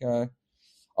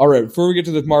 All right, before we get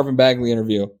to the Marvin Bagley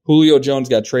interview, Julio Jones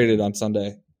got traded on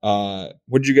Sunday. What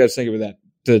did you guys think of that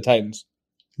to the Titans?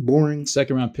 Boring.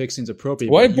 Second round pick seems appropriate.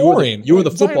 Why boring? You were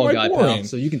the football guy, pal,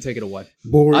 so you can take it away.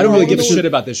 Boring. I don't really give a shit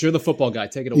about this. You're the football guy.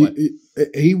 Take it away.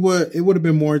 It would have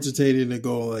been more entertaining to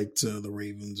go like to the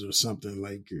Ravens or something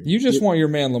like. You just want your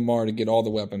man Lamar to get all the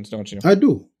weapons, don't you? I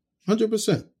do,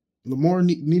 100%. Lamar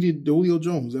needed Julio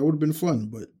Jones. That would have been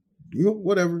fun, but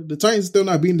whatever. The Titans still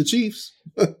not beating the Chiefs.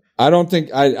 I don't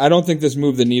think this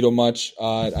moved the needle much.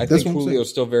 I think Julio's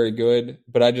still very good,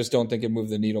 but I just don't think it moved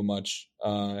the needle much.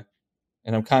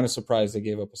 And I'm kind of surprised they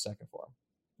gave up a second for him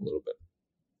a little bit.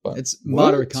 But it's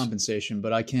moderate compensation,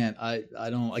 but I can't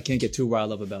get too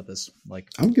riled up about this. Like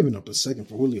I'm giving up a second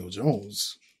for Julio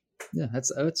Jones. Yeah,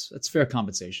 that's fair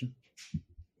compensation.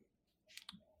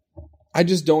 I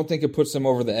just don't think it puts them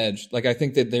over the edge. Like I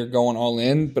think that they're going all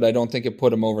in, but I don't think it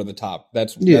put them over the top.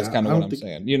 That's kind of what I'm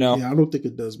saying. Yeah, I don't think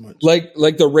it does much. Like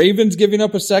the Ravens giving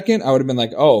up a second, I would have been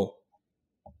like, oh,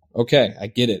 okay, I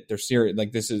get it. They're serious.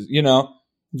 Like this is,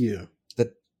 Yeah.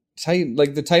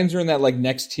 The Titans are in that like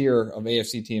next tier of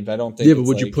AFC teams. I don't think. Yeah, but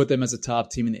would you put them as a top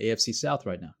team in the AFC South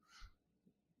right now?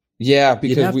 Yeah,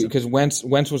 because Wentz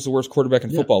was the worst quarterback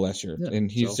in football last year, and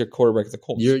he's their quarterback of the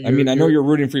Colts. I know you're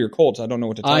rooting for your Colts. I don't know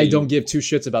what to tell you. I don't give two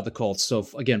shits about the Colts. So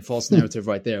again, false narrative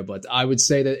right there. But I would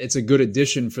say that it's a good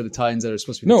addition for the Titans that are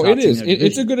supposed to be. The top it is. Team in their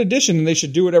it's a good addition, and they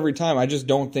should do it every time. I just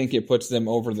don't think it puts them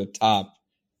over the top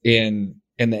in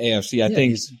the AFC.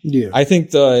 I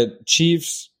think the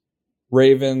Chiefs,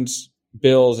 Ravens,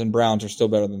 Bills, and Browns are still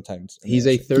better than the Titans. He's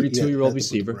a 32-year-old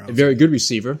receiver, a very good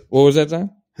receiver. What was that, Tom?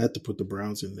 Had to put the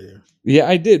Browns in there. Yeah,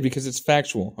 I did because it's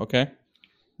factual, okay?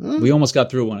 We almost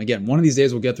got through one. Again, one of these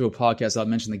days we'll get through a podcast. I'll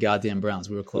mention the goddamn Browns.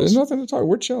 We were close. There's nothing to talk.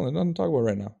 We're chilling. There's nothing to talk about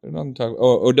right now. There's nothing to talk.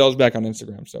 Oh, Odell's back on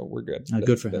Instagram, so we're good.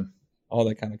 Good for him. All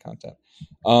that kind of content.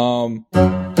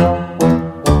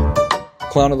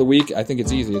 Clown of the week, I think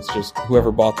it's easy. It's just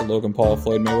whoever bought the Logan Paul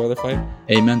Floyd Mayweather fight.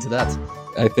 Amen to that.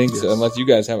 I think so, unless you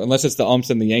guys have, unless it's the umps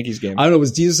in the Yankees game. I don't know.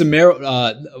 Was Jesus and Mero?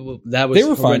 That was they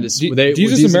were fun.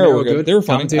 Jesus and Mero were good. They were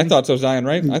funny. I thought so. Zion,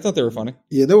 right? I thought they were funny.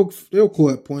 Yeah, they were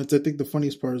cool at points. I think the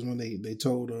funniest part is when they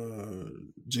told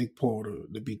Jake Paul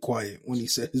to be quiet when he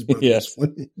said his brother was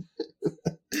funny.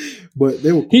 But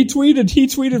they were cool. He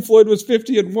tweeted Floyd was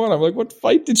 50-1. I'm like, what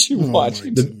fight did you watch?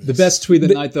 The best tweet of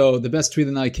the night, though, the best tweet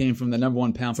of the night came from the number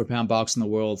one pound for pound boxer in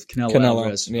the world, Canelo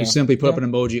Alvarez, who simply put up an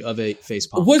emoji of a face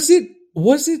palm.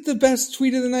 Was it the best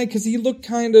tweet of the night? Because he looked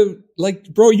kind of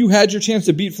like, bro, you had your chance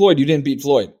to beat Floyd. You didn't beat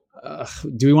Floyd.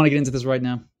 Do we want to get into this right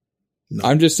now? No.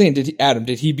 I'm just saying,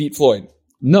 did he beat Floyd?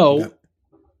 No.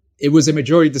 It was a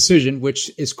majority decision,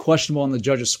 which is questionable on the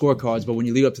judges' scorecards. But when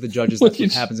you leave it up to the judges, that's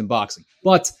what happens in boxing.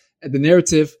 But the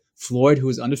narrative, Floyd, who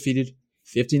is undefeated,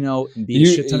 50-0 and beat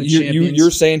a shit ton of champions.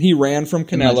 You're saying he ran from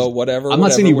Canelo, whatever. I'm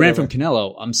not saying he ran from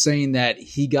Canelo. I'm saying that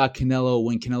he got Canelo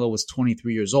when Canelo was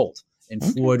 23 years old. And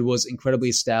Floyd was incredibly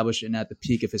established and at the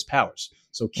peak of his powers.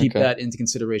 So keep that into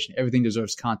consideration. Everything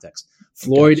deserves context.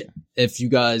 Floyd, if you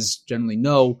guys generally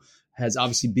know, has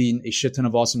obviously beaten a shit ton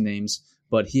of awesome names,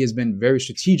 but he has been very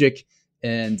strategic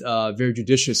and very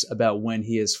judicious about when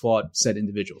he has fought said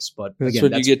individuals. But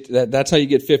again, that's how you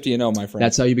get 50-0, my friend.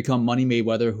 That's how you become Money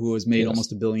Mayweather, who has made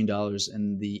almost $1 billion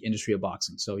in the industry of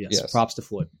boxing. So yes, props to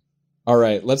Floyd. All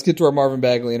right, let's get to our Marvin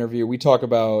Bagley interview. We talk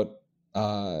about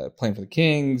playing for the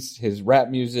Kings, his rap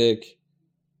music.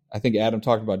 I think Adam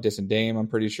talked about Diss and Dame, I'm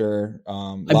pretty sure.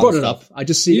 I brought it up. I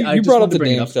just see you brought up the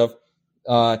Dame stuff.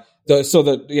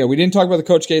 We didn't talk about the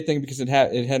Coach K thing because it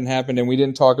hadn't happened, and we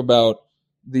didn't talk about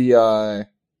the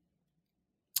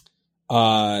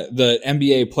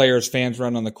NBA players fans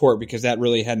run on the court because that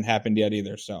really hadn't happened yet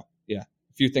either. So yeah,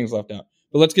 a few things left out.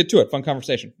 But let's get to it. Fun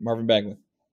conversation. Marvin Bagley.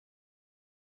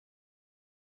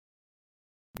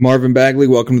 Marvin Bagley,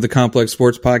 welcome to the Complex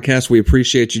Sports Podcast. We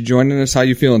appreciate you joining us. How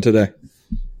you feeling today?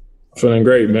 Feeling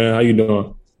great, man. How you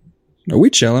doing? We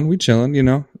chilling, you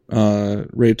know.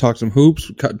 Ready to talk some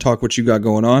hoops, talk what you got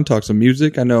going on, talk some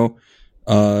music. I know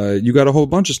you got a whole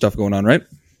bunch of stuff going on, right?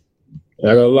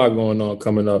 Yeah, I got a lot going on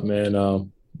coming up, man.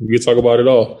 We can talk about it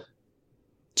all.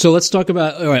 So let's talk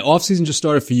about, all right, off-season just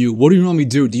started for you. What do you normally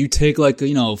do? Do you take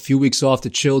a few weeks off to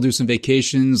chill, do some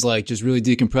vacations, just really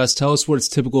decompress? Tell us what it's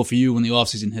typical for you when the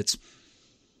off-season hits.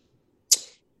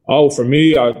 Oh, for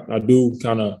me, I do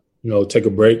kind of, take a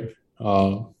break,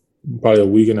 probably a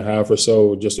week and a half or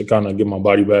so just to kind of get my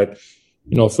body back,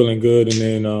 feeling good. And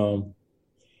then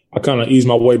I kind of ease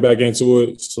my way back into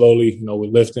it slowly,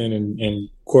 with lifting and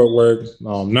court work.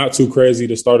 Not too crazy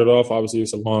to start it off. Obviously,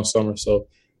 it's a long summer, so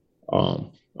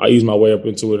I ease my way up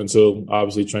into it until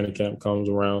obviously training camp comes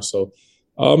around. So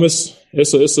it's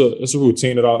a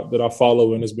routine that I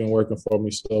follow, and it's been working for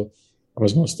me. So I'm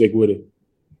just gonna stick with it.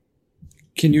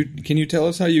 Can you tell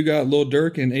us how you got Lil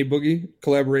Durk and A Boogie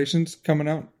collaborations coming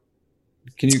out?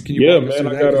 Can you walk us through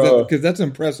that? Because that's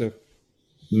impressive.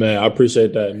 Man, I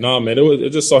appreciate that. No, man, it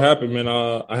just so happened, man.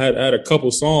 I had a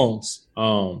couple songs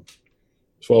for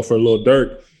Lil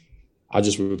Durk. I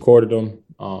just recorded them.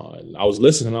 I was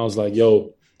listening. I was like,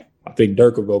 yo, I think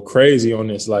Durk will go crazy on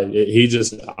this. I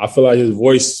feel like his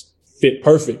voice fit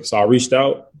perfect. So I reached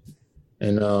out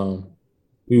and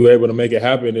we were able to make it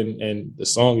happen. And the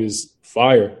song is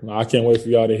fire. I can't wait for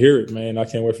y'all to hear it, man. I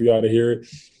can't wait for y'all to hear it.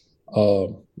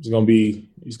 It's gonna be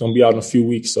out in a few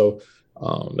weeks. So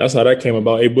that's how that came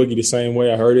about. A Boogie the same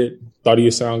way. I heard it, thought he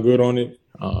would sound good on it.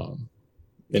 And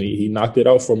he knocked it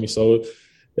out for me. So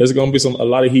there's gonna be a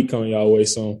lot of heat coming y'all way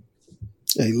soon.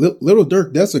 Hey, Little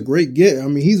Durk, that's a great get. I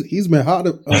mean, he's been hot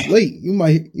of late. You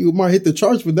might hit the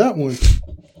charts with that one.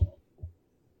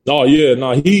 Oh yeah,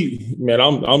 no, I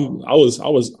was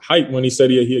hyped when he said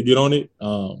he'd get on it.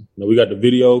 We got the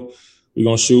video we're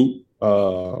gonna shoot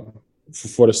for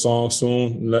the song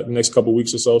soon, the next couple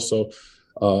weeks or so. So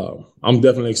I'm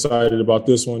definitely excited about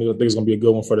this one. I think it's gonna be a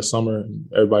good one for the summer.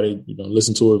 Everybody,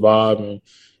 listen to it, vibe,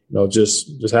 and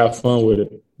just have fun with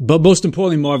it. But most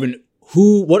importantly, Marvin,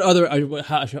 how do I want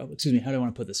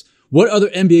to put this? What other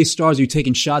NBA stars are you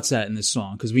taking shots at in this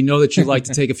song? Because we know that you like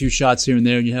to take a few shots here and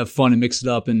there, and you have fun and mix it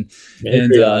up and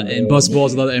bust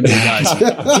balls with other NBA guys.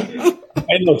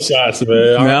 Ain't no shots,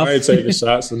 man. I ain't taking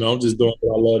shots. I'm just doing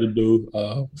what I love to do.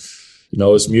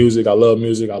 It's music. I love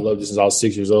music. I love this since I was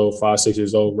 6 years old, 6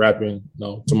 years old, rapping,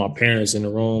 to my parents in the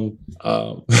room.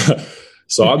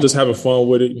 So I'm just having fun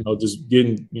with it, just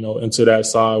getting, into that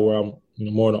side where I'm,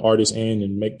 more on the artist end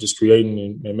and just creating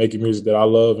and making music that I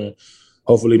love. And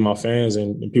hopefully my fans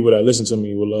and people that listen to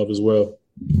me will love as well.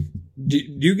 Do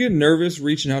you get nervous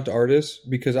reaching out to artists?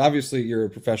 Because obviously you're a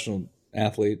professional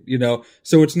athlete,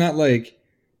 so it's not like,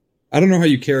 I don't know how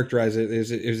you characterize it. Is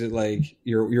it like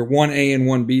you're 1A and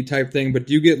 1B type thing? But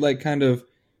do you get kind of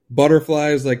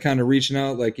butterflies, kind of reaching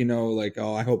out,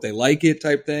 oh, I hope they like it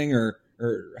type thing, or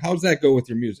how does that go with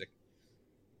your music?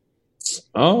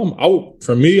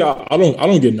 For me, I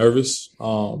don't get nervous.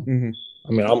 I mean,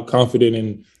 I'm confident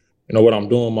in what I'm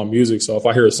doing with my music. So if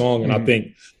I hear a song and I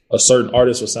think a certain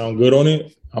artist will sound good on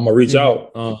it, I'm gonna reach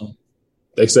out.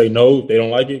 They say no, they don't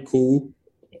like it, cool.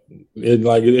 It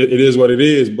is what it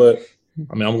is. But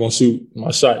I mean, I'm gonna shoot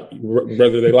my shot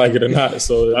whether they like it or not.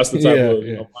 So that's the type of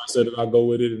mindset that I go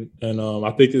with it, and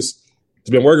I think it's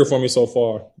been working for me so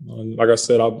far. Like I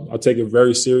said, I take it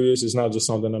very serious. It's not just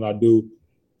something that I do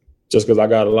just because I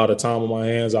got a lot of time on my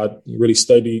hands. I really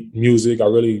study music. I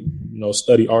really,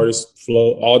 study artist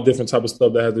flow, all different type of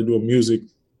stuff that has to do with music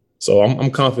So I'm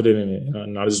confident in it,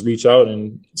 and I just reach out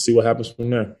and see what happens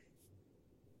from there.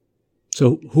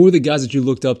 So who are the guys that you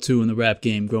looked up to in the rap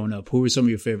game growing up? Who were some of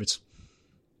your favorites?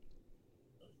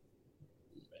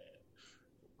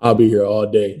 I'll be here all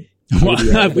day.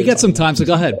 We got some time, so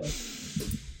go ahead.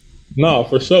 No,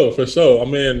 for sure. I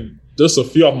mean, just a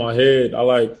few off my head. I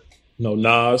like,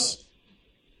 Nas,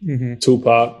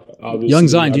 Tupac. Obviously. Young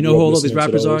Zion, do you know who all of these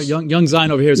rappers are? Young Zion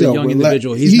over here is a young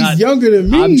individual. He's not younger than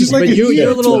me. I'm just, like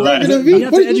you're a little younger than me. You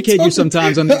have to educate you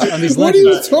sometimes on these What are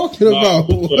you talking about?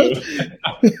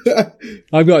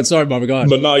 I'm going. Sorry, Marvin. Go ahead.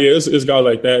 But no, yeah, it's guys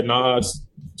like that. Nas,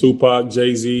 Tupac,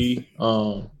 Jay-Z.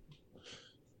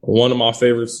 One of my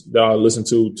favorites that I listen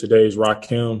to today is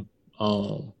Rakim.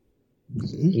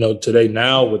 Today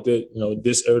now with it,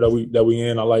 this era that we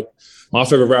in, I like my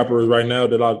favorite rapper right now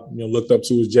that I looked up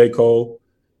to is J. Cole.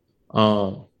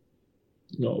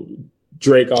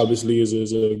 Drake obviously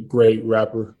is a great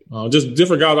rapper. Just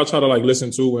different guys I try to like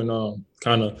listen to and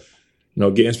kind of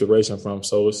get inspiration from.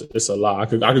 So it's a lot. I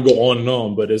could go on and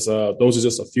on, but it's those are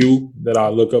just a few that I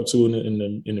look up to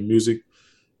in the music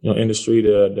industry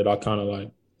that I kind of like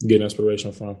get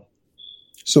inspiration from.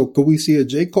 So could we see a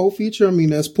J. Cole feature? I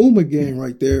mean, that's Puma gang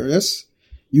right there. That's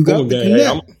you got the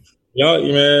connect.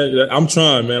 Man, I'm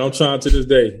trying, man. I'm trying to this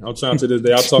day. I talked to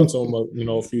him,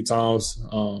 a few times.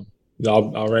 I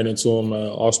ran into him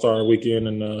All-Star Weekend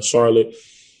in Charlotte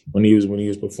when he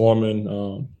was performing.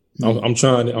 I'm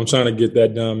trying to get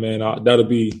that done, man. That'll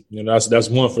be, that's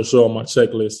one for sure on my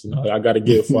checklist. I got to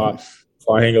get it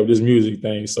before I hang up this music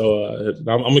thing. So I'm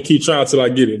gonna keep trying till I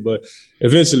get it, but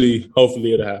eventually,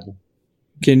 hopefully, it'll happen.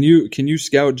 Can you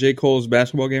scout J. Cole's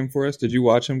basketball game for us? Did you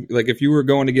watch him? Like, if you were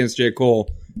going against J. Cole,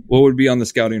 what would be on the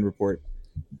scouting report?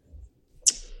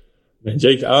 Man,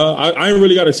 Jake, I ain't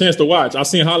really got a chance to watch. I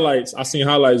seen highlights,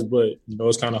 but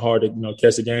it's kind of hard to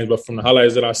catch the games. But from the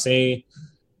highlights that I seen,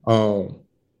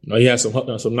 he had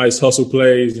some nice hustle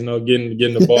plays.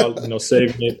 Getting the ball,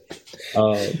 saving it.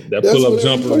 That pull up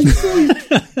jumper.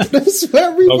 That's what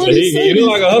everybody he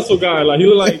look like a hustle guy. Like he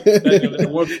look like that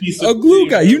one piece a glue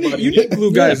guy. You need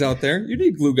glue guys out there. You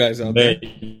need glue guys out there.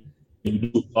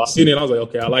 I seen it. I was like,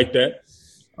 okay, I like that.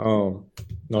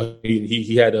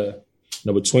 He had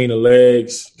between the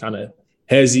legs, kind of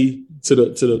hezzy to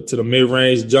the mid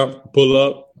range jump pull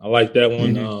up. I like that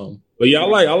one. Mm-hmm. But yeah,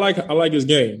 I like his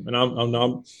game, and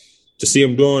I'm to see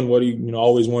him doing what he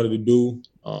always wanted to do.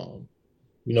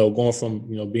 Going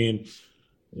from being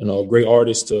a great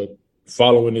artist to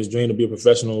following his dream to be a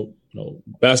professional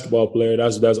basketball player.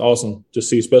 That's awesome to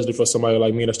see, especially for somebody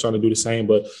like me that's trying to do the same,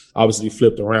 but obviously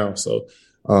flipped around. So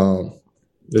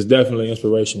it's definitely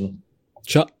inspirational.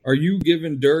 Chuck, are you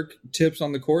giving Dirk tips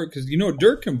on the court? Because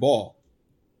Dirk can ball.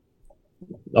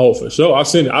 Oh, for sure. I've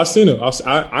seen it.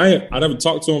 I never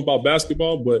talked to him about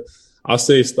basketball, but I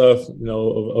say stuff,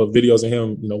 of videos of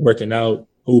him, working out,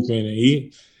 hooping, and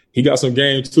he got some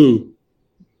game too.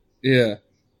 Yeah.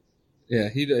 Yeah.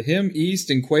 Him, East,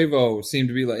 and Quavo seem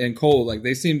to be like, and Cole, like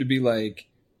they seem to be like,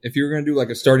 if you were going to do like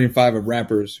a starting five of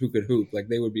rappers who could hoop, like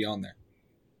they would be on there.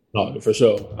 No, for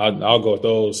sure. I'll go with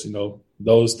those,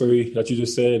 those three that you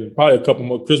just said, and probably a couple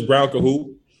more. Chris Brown could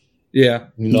hoop. Yeah.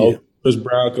 Chris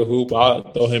Brown could hoop.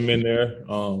 I'll throw him in there.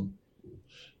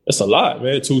 It's a lot,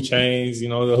 man. 2 Chainz,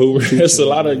 the hooper. It's a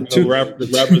lot of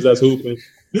rappers that's hooping.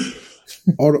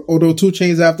 Although 2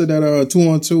 Chainz after that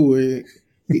 2-on-2,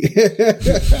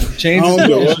 Chainz'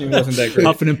 conditioning wasn't that great.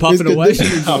 Puffing and puffing away.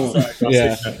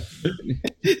 Yeah.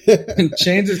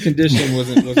 Chainz' conditioning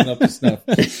wasn't up to snuff.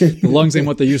 The lungs ain't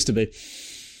what they used to be.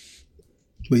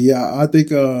 But yeah, I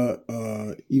think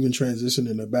even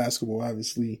transitioning to basketball,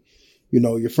 obviously,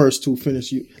 your first 2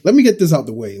 finish. Let me get this out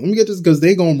the way. Let me get this because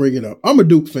they gonna bring it up. I'm a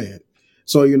Duke fan.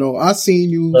 So, I seen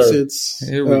you since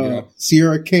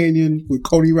Sierra Canyon with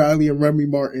Cody Riley and Remy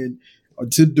Martin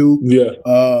to Duke,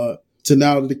 to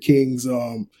now to the Kings.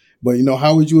 But,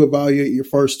 how would you evaluate your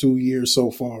first 2 years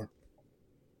so far?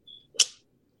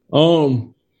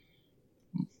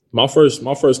 My first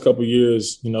couple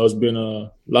years, it's been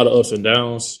a lot of ups and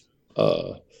downs.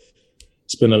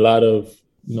 It's been a lot of,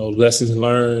 lessons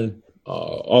learned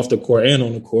off the court and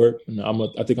on the court. And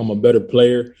I think I'm a better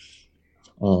player.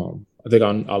 I think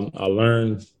I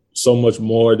learned so much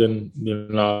more than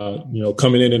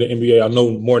coming into the NBA. I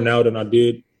know more now than I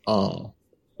did. But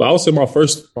I would say my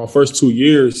first 2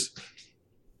 years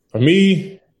for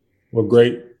me were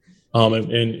great.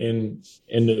 And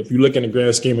if you look in the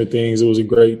grand scheme of things, it was a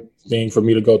great thing for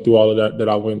me to go through all of that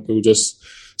I went through, just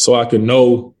so I can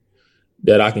know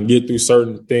that I can get through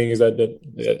certain things that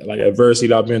like adversity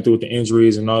that I've been through with the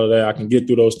injuries and all of that. I can get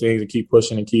through those things and keep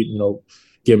pushing and keep,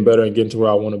 getting better and getting to where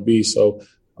I want to be. So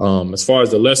As far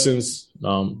as the lessons,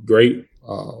 great.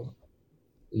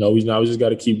 We just got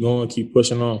to keep going, keep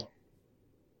pushing on.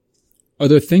 Are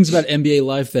there things about NBA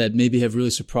life that maybe have really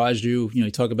surprised you?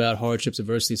 You talk about hardships,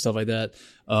 adversity, stuff like that.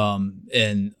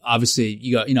 And obviously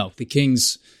you got, the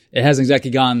Kings, it hasn't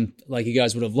exactly gone like you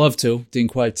guys would have loved to.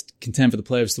 Didn't quite contend for the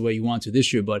playoffs the way you want to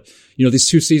this year. But, these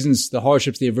 2 seasons, the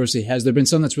hardships, the adversity, has there been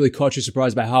something that's really caught you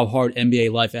surprised by how hard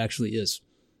NBA life actually is?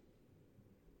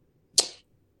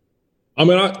 I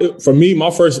mean, for me, my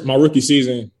rookie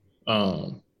season,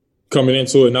 coming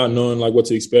into it, not knowing like what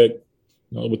to expect,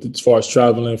 as far as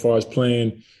traveling, as far as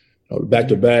playing, back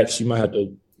to backs, you might have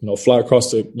to, fly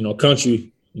across the,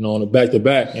 country, on a back to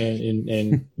back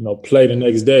and play the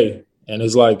next day. And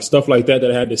it's like stuff like that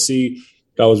I had to see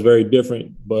that was very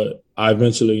different. But I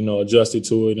eventually, adjusted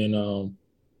to it. And,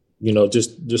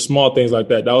 just small things like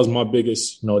that. That was my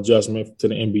biggest, adjustment to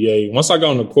the NBA. Once I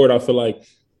got on the court, I feel like,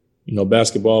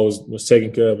 basketball was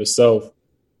taking care of itself.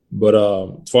 But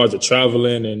as far as the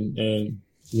traveling and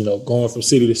going from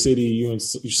city to city, you're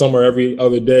somewhere every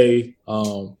other day,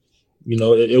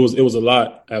 it was a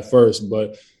lot at first,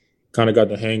 but kind of got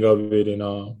the hang of it. And,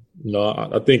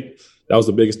 I think that was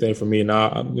the biggest thing for me. Now,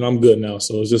 I'm good now.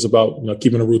 So it's just about,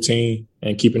 keeping a routine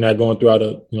and keeping that going throughout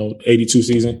a,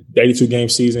 82 game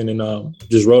season and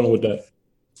just rolling with that.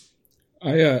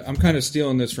 I'm kind of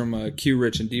stealing this from Q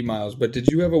Rich and D Miles, but did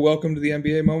you have a welcome to the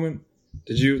NBA moment?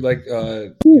 Did you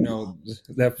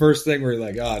that first thing where you're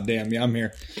like, oh, damn, yeah, I'm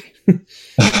here.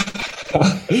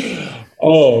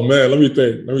 Oh man, let me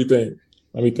think.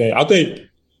 I think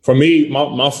for me,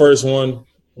 my first one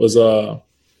was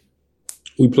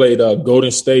we played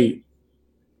Golden State.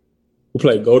 We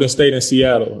played Golden State in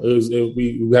Seattle.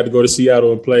 We had to go to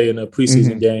Seattle and play in a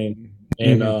preseason game,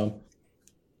 and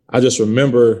I just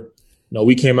remember,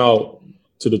 we came out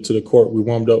to the court. We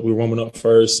were warming up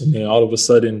first, and then all of a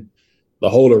sudden, the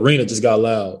whole arena just got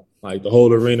loud. Like the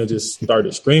whole arena just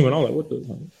started screaming. I'm like,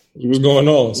 what's going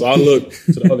on? So I look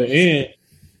to the other end.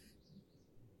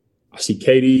 I see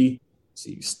KD, I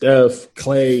see Steph,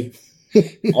 Clay.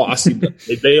 I see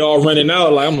they all running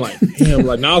out. Like I'm like, damn.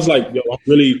 Like now it's like, yo, I'm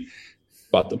really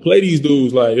about to play these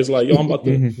dudes. Like it's like, yo, I'm about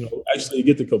to actually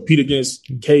get to compete against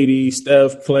KD,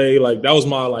 Steph, Clay. Like that was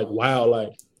my like wow.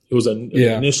 Like it was an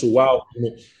initial wow.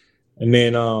 And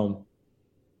then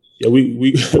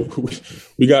we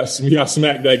got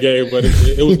smacked that game, but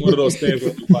it was one of those things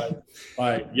where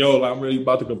like yo, I'm really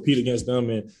about to compete against them,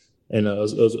 and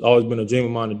it's always been a dream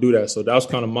of mine to do that. So that was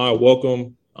kind of my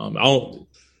welcome.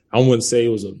 I wouldn't say it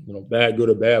was a bad, good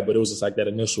or bad, but it was just like that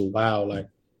initial wow, like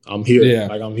I'm here,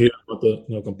 like I'm here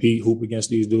to compete, hoop against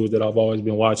these dudes that I've always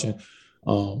been watching.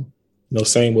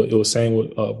 Same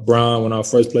with Bron when I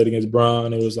first played against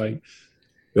Bron. It was like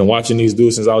been watching these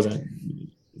dudes since I was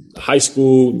in high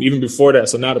school, even before that.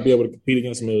 So now to be able to compete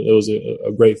against them, it was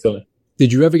a great feeling.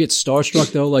 Did you ever get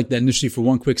starstruck though, like that initially for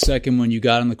one quick second when you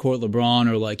got on the court, LeBron,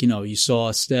 or like, you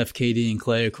saw Steph, KD, and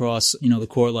Clay across, the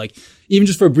court, like even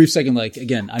just for a brief second, like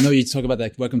again, I know you talk about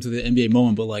that welcome to the NBA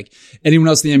moment, but like anyone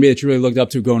else in the NBA that you really looked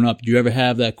up to growing up, did you ever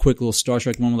have that quick little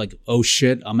starstruck moment like, oh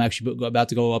shit, I'm actually about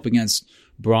to go up against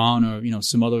Bron or,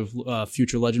 some other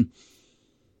future legend?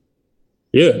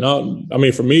 Yeah, no, I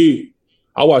mean, for me,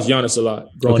 I watched Giannis a lot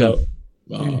growing up.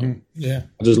 I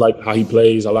just like how he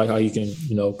plays. I like how he can,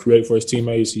 create for his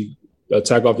teammates. He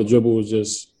attack off the dribble was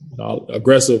just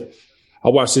aggressive. I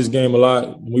watched his game a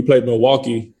lot. When we played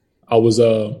Milwaukee, I was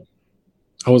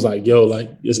like, yo, like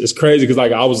it's crazy because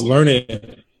like I was learning.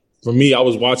 For me, I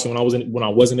was watching when I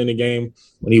wasn't in the game,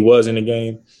 when he was in the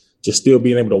game, just still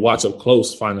being able to watch up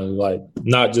close. Finally, like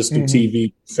not just through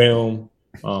TV, film,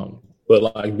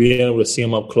 but like being able to see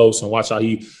him up close and watch how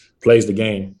he plays the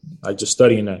game. Like just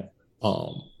studying that.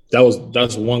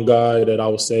 That's one guy that I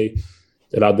would say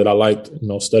that I liked,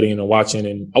 studying and watching.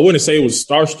 And I wouldn't say it was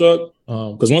starstruck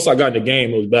because once I got in the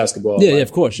game, it was basketball. Yeah,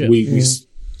 of course. Yeah. We you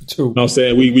know what I'm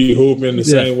saying? We hoop in the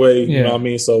same way, you know what I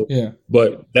mean? So,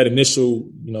 but that initial,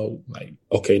 like,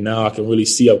 okay, now I can really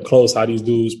see up close how these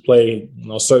dudes play,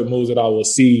 certain moves that I will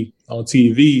see on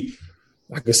TV.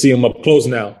 I can see them up close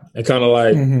now and kind of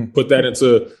like put that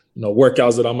into,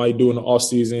 workouts that I might do in the off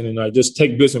season, and I just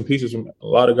take bits and pieces from a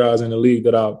lot of guys in the league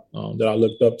that I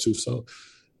looked up to. So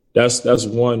that's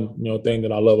one thing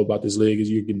that I love about this league is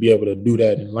you can be able to do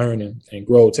that and learn and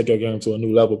grow, take your game to a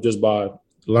new level just by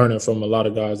learning from a lot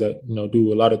of guys that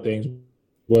do a lot of things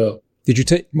well. Did you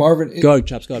take Marvin? Go ahead,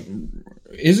 Chops. Go ahead.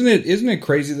 Isn't it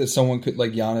crazy that someone could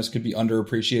like Giannis could be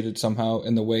underappreciated somehow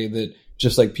in the way that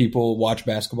just like people watch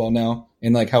basketball now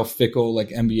and like how fickle like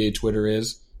NBA Twitter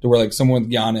is? To where like someone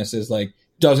with Giannis is like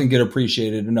doesn't get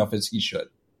appreciated enough as he should.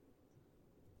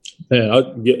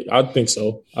 Man, I think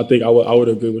so. I think I would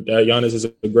agree with that. Giannis is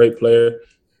a great player.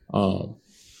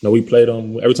 We played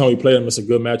him. Every time we play him, it's a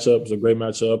good matchup. It's a great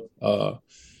matchup.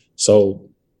 So,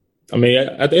 I mean,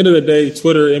 at the end of the day,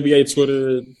 Twitter, NBA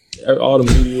Twitter, all the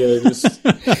media,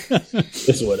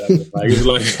 it's whatever. Like, it's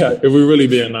like, if we're really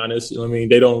being honest, I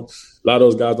mean, a lot of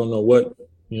those guys don't know what,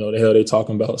 the hell they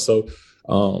talking about. So,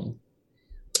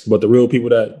 but the real people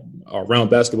that are around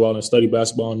basketball and study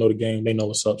basketball and know the game, they know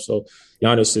what's up. So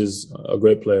Giannis is a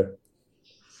great player.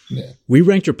 Yeah. We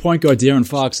ranked your point guard, De'Aaron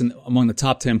Fox, among the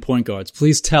top 10 point guards.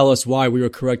 Please tell us why we were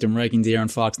correct in ranking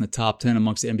De'Aaron Fox in the top 10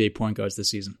 amongst the NBA point guards this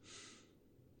season.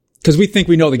 Because we think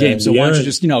we know the game. So why don't you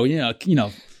just,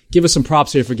 give us some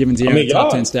props here for giving De'Aaron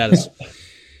top 10 status.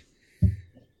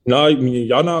 No, I mean,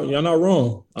 y'all not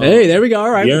wrong. Hey, there we go. All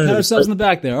right, we pat ourselves in the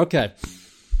back there. Okay.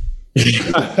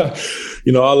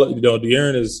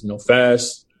 De'Aaron is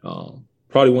fast.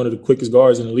 Probably one of the quickest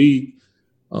guards in the league.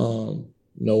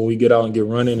 When we get out and get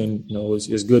running, and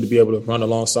it's good to be able to run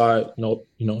alongside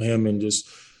him, and just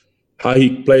how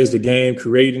he plays the game,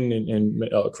 creating and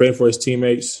creating for his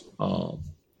teammates.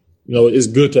 It's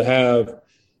good to have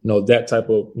that type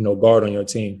of guard on your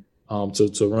team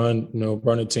to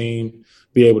run a team,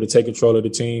 be able to take control of the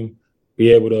team,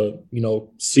 be able to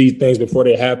see things before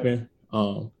they happen.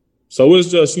 So it's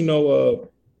just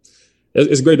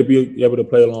it's great to be able to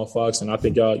play along Fox, and I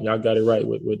think y'all got it right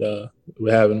with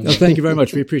having him. No, thank you very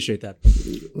much. We appreciate that.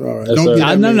 All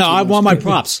right, no, I want my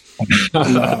props.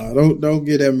 Don't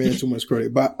give that man too much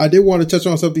credit. But I did want to touch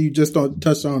on something you just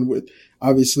touched on with,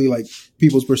 obviously, like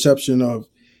people's perception of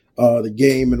the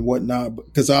game and whatnot.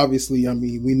 Because obviously, I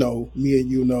mean, we know, me and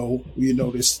you know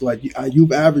this. Like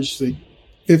you've averaged like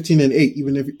 15 and 8,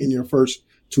 even if in your first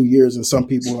 2 years, and some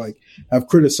people like have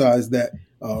criticized that,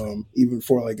 even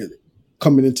for like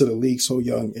coming into the league so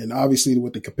young. And obviously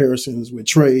with the comparisons with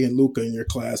Trey and Luka in your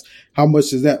class, how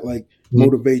much does that like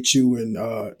motivate you? And,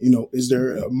 is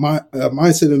there a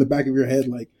mindset in the back of your head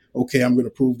like, okay, I'm going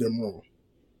to prove them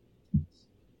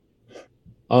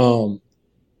wrong?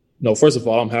 No, first of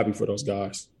all, I'm happy for those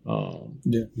guys.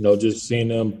 Just seeing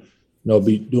them,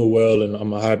 be doing well, and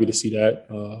I'm happy to see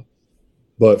that.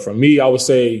 But for me, I would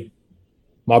say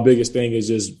my biggest thing is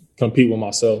just compete with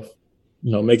myself.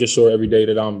 Making sure every day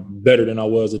that I'm better than I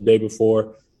was the day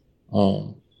before.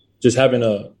 Just having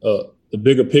a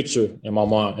bigger picture in my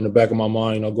mind, in the back of my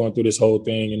mind, going through this whole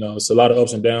thing. It's a lot of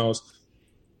ups and downs.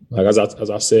 Like as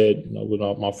I said, with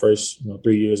my first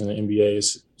 3 years in the NBA,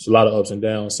 it's a lot of ups and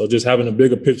downs. So just having a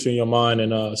bigger picture in your mind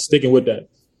and sticking with that,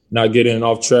 not getting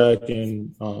off track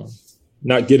and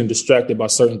not getting distracted by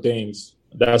certain things.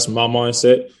 That's my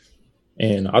mindset.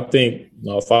 And I think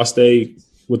if I stay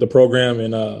with the program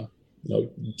and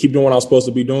keep doing what I'm supposed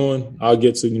to be doing, I'll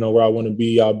get to where I want to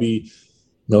be. I'll be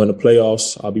in the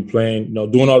playoffs. I'll be playing,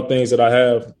 doing all the things that I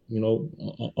have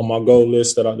on my goal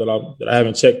list that I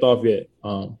haven't checked off yet.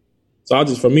 So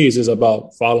for me, it's just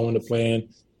about following the plan.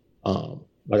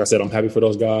 Like I said, I'm happy for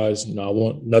those guys. I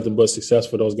want nothing but success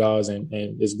for those guys, and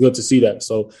it's good to see that.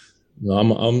 So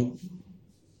I'm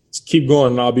just keep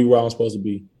going, and I'll be where I'm supposed to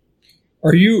be.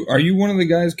 Are you one of the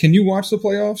guys? Can you watch the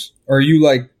playoffs, or are you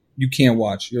like you can't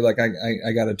watch? You're like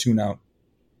I got to tune out.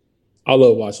 I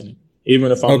love watching it,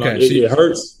 even if I'm not. It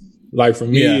hurts. Like for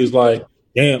me, it's like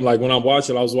damn. Like when I'm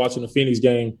watching, I was watching the Phoenix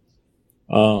game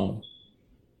the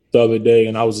other day,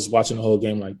 and I was just watching the whole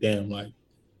game. Like damn, like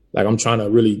I'm trying to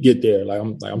really get there. Like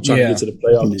I'm trying to get to the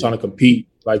playoffs. I'm trying to compete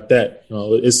like that.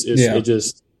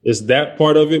 It's that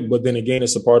part of it, but then again,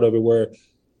 it's a part of it where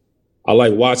I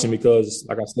like watching because,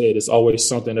 like I said, it's always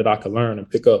something that I can learn and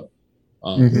pick up.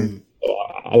 So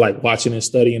I like watching and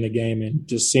studying the game and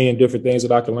just seeing different things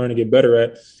that I can learn and get better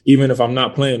at, even if I'm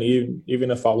not playing, even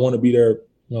if I want to be there,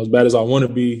 as bad as I want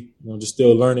to be, just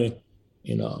still learning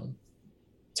and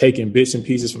taking bits and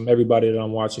pieces from everybody that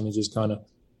I'm watching and just kind of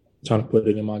trying to put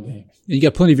it in my game. And you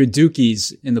got plenty of your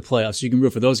Dukies in the playoffs, so you can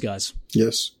root for those guys.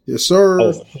 Yes, sir.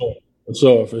 Oh,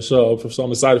 for sure.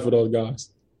 I'm excited for those guys.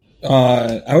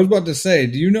 I was about to say,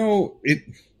 do you know it?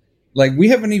 Like, we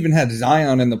haven't even had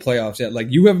Zion in the playoffs yet. Like,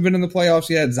 you haven't been in the playoffs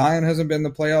yet. Zion hasn't been in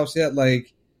the playoffs yet.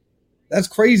 Like, that's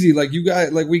crazy. Like, you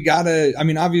guys, like, we gotta. I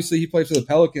mean, obviously he plays for the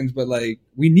Pelicans, but like,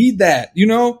 we need that.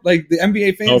 Like the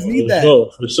NBA fans need that.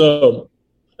 For sure.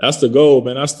 That's the goal,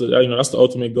 man. That's the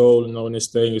ultimate goal. In this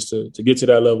thing is to get to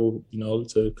that level.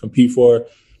 To compete for,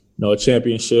 a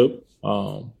championship.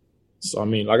 So, I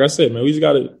mean, like I said, man, we just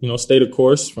got to, stay the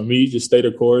course. For me, just stay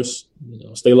the course,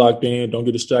 stay locked in, don't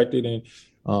get distracted. And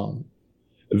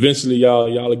eventually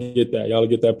y'all will get that. Y'all will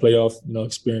get that playoff,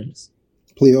 experience.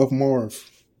 Playoff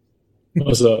Marv.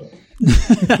 What's up? I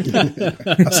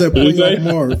said playoff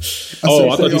Marv.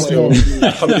 I thought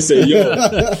you said yo.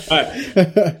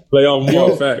 Right. Playoff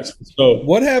Marv, facts. So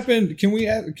what happened? Can we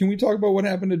talk about what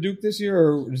happened to Duke this year?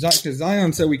 Or because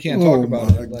Zion said we can't talk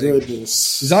about it. Oh my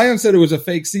goodness! Zion said it was a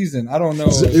fake season. I don't know.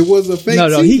 It was a fake. No,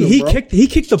 season, he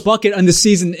kicked the bucket on the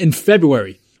season in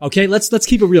February. Okay, let's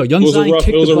keep it real. Young Zion kicked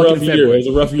the bucket in February. It was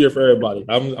a rough year for everybody.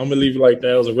 I'm gonna leave it like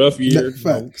that. It was a rough year.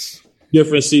 Facts.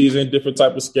 Different season, different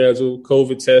type of schedule,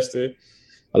 COVID tested,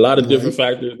 a lot of different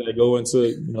factors that go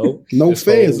into, no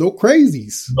fans, no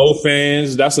crazies. No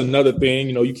fans. That's another thing.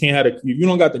 You can't have if you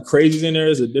don't got the crazies in there,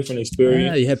 it's a different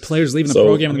experience. Yeah, you had players leaving the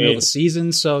program in the middle of the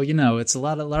season, so it's a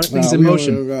lot of things in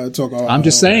motion. I'm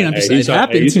just saying, it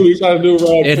happened.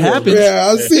 It happened. Yeah,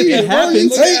 I see it.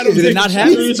 Happened. Did it not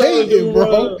happen?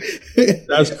 Bro?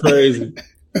 That's crazy.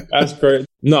 That's crazy.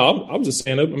 No, I'm just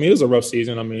saying. It was a rough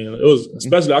season. It was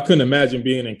especially. I couldn't imagine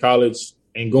being in college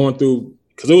and going through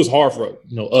because it was hard for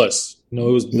us. It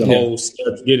was the whole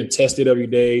step, getting tested every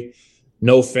day,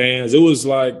 no fans. It was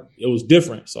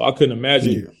different. So I couldn't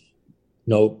imagine,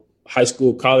 high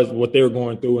school, college, what they were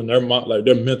going through and their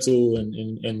mental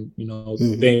and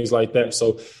things like that.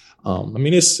 So,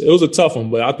 it was a tough one,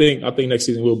 but I think next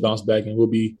season we'll bounce back and we'll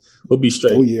be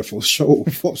straight. Oh yeah, for sure.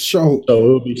 So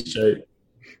we'll be straight.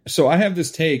 So I have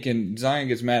this take, and Zion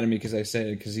gets mad at me because I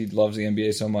say it because he loves the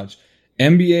NBA so much.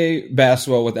 NBA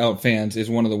basketball without fans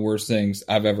is one of the worst things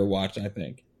I've ever watched, I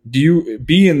think. Do you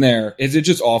be in there? Is it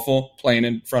just awful playing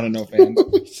in front of no fans?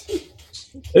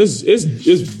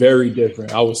 It's very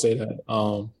different. I would say that.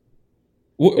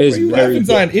 What are you laughing,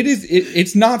 Zion?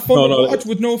 It's not fun to watch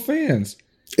with no fans.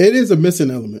 It is a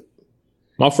missing element.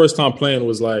 My first time playing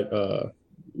was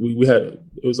we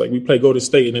played Golden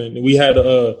State, and then we had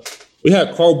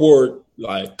cardboard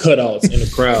cutouts in the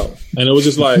crowd, and it was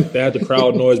just they had the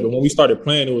crowd noise. But when we started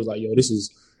playing, it was this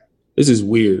is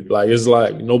weird. It's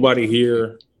nobody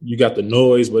here. You got the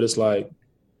noise, but it's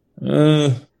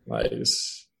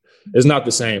it's not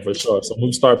the same for sure. So when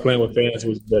we started playing with fans, it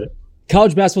was better.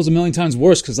 College basketball is a million times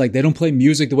worse because they don't play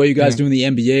music the way you guys do in the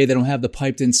NBA. They don't have the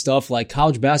piped in stuff.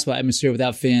 College basketball atmosphere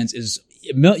without fans is.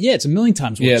 It's a million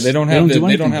times worse. Yeah, they don't have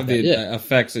the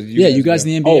effects that you guys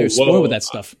in the NBA are spoiled with that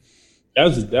stuff.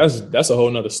 That's a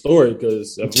whole nother story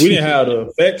because if we didn't have the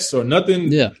effects or nothing,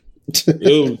 it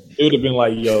would have been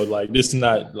this is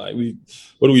not what are we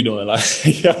doing? But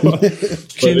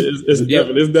it's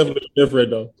definitely different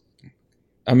though.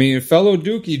 Fellow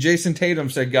Dookie Jason Tatum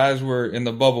said guys were in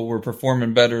the bubble were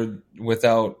performing better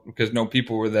because no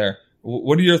people were there.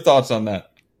 What are your thoughts on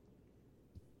that?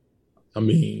 I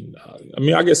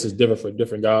guess it's different for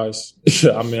different guys.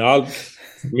 I like.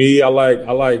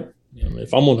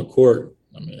 If I'm on the court,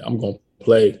 I'm gonna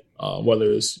play. Whether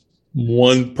it's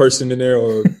one person in there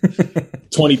or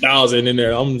 20,000 in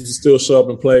there, I'm just still show up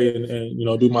and play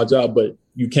and do my job. But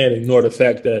you can't ignore the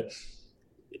fact that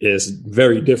it's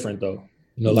very different, though.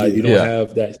 You don't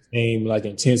have that same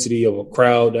intensity of a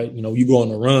crowd that you go on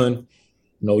the run.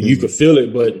 You could feel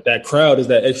it, but that crowd is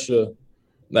that extra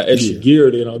gear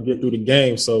to get through the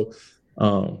game. So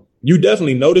you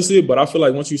definitely notice it, but I feel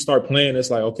like once you start playing,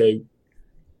 it's okay.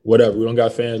 Whatever, we don't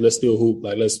got fans. Let's still hoop.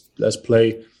 Let's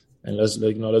play, and let's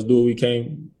do what we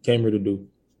came here to do.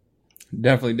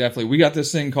 Definitely. We got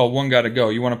this thing called One Gotta Go.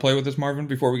 You want to play with this, Marvin,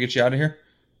 before we get you out of here?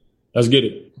 Let's get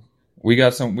it. We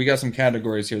got some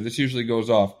categories here. This usually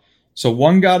goes off. So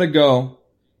One Gotta Go: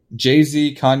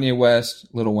 Jay-Z, Kanye West,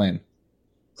 Lil Wayne.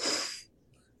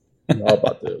 How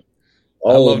about that?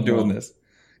 I love doing this.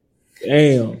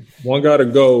 Damn, one gotta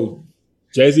go: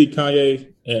 Jay-Z,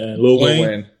 Kanye, and Lil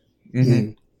Wayne.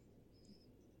 Mm-hmm.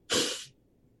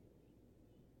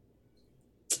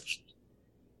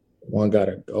 One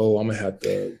gotta go. I'm gonna have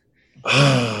to.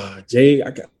 Jay.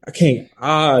 I can't.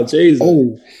 Jay's.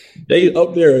 Jay's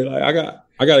up there.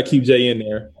 I gotta keep Jay in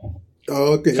there.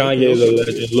 Oh, okay. Kanye's a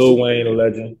legend. Lil Wayne a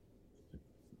legend.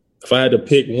 If I had to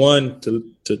pick one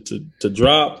to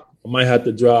drop, I might have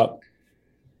to drop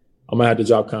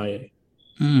Kanye.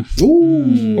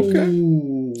 Ooh. Okay.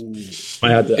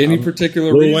 Might have to. Any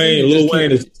particular Lil reason? Wayne. Lil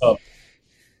Wayne is tough.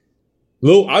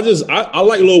 I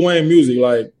like Lil Wayne music.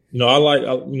 I like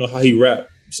how he rap.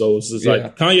 So it's just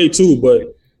Kanye too.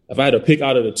 But if I had to pick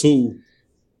out of the two,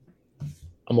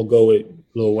 I'm gonna go with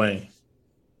Lil Wayne.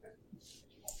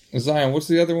 Zion, what's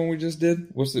the other one we just did?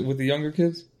 What's it with the younger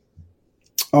kids?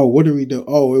 Oh, what did we do?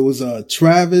 Oh, it was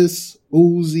Travis,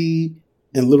 Uzi,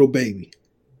 and Little Baby.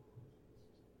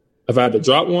 If I had to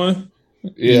drop one,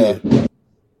 yeah.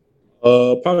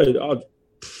 Probably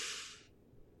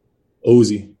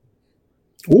Uzi.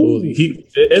 Uzi.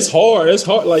 It's hard. It's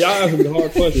hard. Like, y'all asking me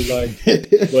hard questions. Like,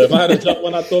 but if I had to jump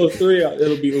when I throw 3,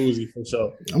 it'll be Uzi for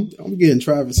sure. I'm getting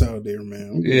Travis out there, man.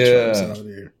 I'm getting Travis out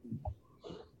there.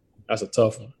 That's a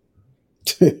tough one.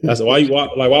 That's why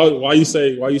you say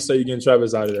you're getting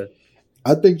Travis out of there.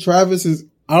 I don't think Travis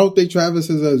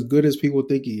is as good as people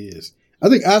think he is. I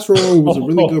think Astro World was a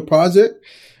really good project,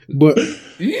 but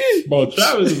bro,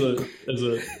 Travis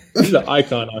he's an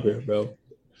icon out here, bro.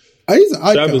 He's an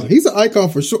icon. He's an icon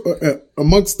for sure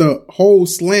amongst the whole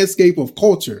landscape of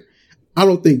culture. I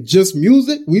don't think just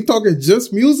music. We talking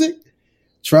just music.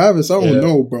 Travis, I don't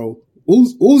know, bro.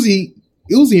 Uzi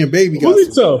and Baby got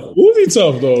Uzi tough. Uzi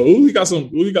tough though.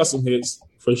 Uzi got some hits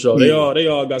for sure. Yeah. They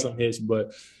all got some hits,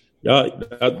 but those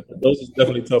are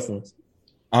definitely tough ones.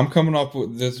 I'm coming up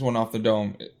with this one off the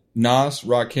dome: Nas,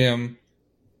 Rakim,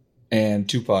 and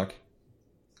Tupac.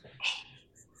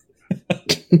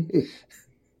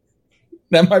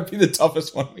 That might be the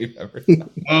toughest one we've ever done.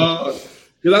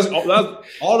 That's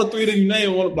all the 3 that you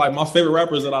named. One of like my favorite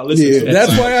rappers that I listen to.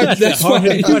 That's why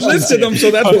you listed them.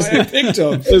 So that's why I picked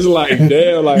them. It's like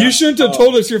damn, like you shouldn't have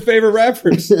told us your favorite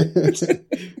rappers. So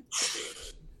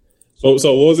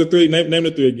what was the 3? Name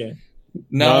the 3 again.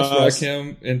 Nas,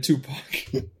 Rakim, and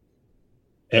Tupac.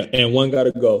 And one got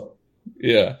to go.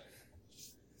 Yeah.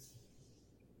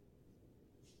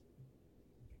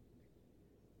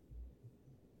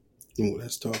 Oh,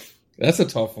 that's tough. That's a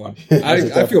tough one.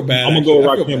 I feel bad. I'm gonna go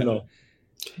Rakim though.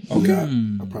 Okay.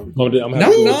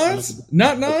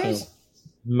 Not Nas.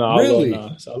 No, really? I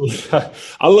love Nas.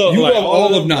 I love. You like, love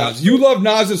all of Nas. You love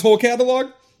Nas's whole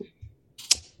catalog.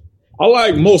 I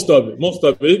like most of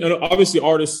it. And obviously,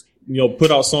 artists,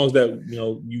 put out songs that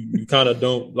you kind of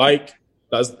don't like.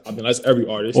 That's every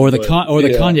artist. Or the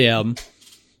Kanye album.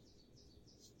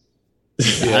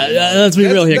 Let's be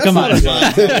real here. Come on.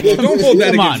 Don't hold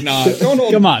that against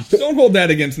Nas. Don't hold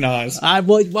that against Nas.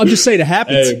 I'm just saying it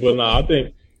happens. Hey, but I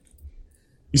think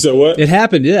you said what? It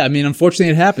happened. Yeah, I mean,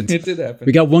 unfortunately, it happened. It did happen.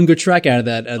 We got one good track out of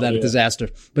that disaster.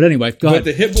 But anyway, go ahead. But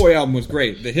the Hit Boy album was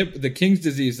great. The King's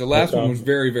Disease, the last one was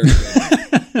very, very good.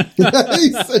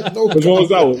 He said no. Which one was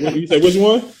that one? You said which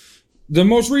one? The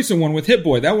most recent one with Hit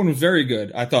Boy, that one was very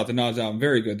good. I thought the Nas album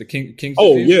very good. The King's Disease.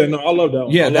 Oh yeah, no, I love that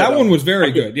one. Yeah, that one was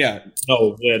very good. Yeah.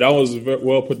 Oh yeah, that was very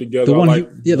well put together. The one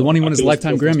he won his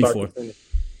lifetime Grammy for.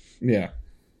 Yeah.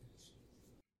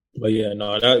 But yeah,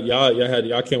 no,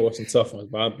 y'all came with some tough ones,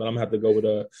 but I'm gonna have to go with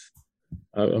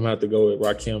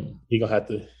Rakim. He gonna have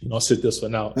to sit this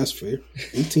one out. That's fair.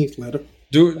 18th letter.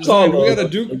 Do we got a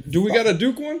Duke? Do we got a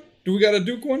Duke one? Do we got a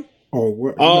Duke one? Oh,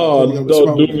 what?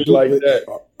 Don't do me like that.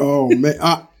 Oh man,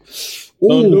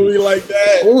 don't do me like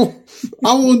that. Ooh,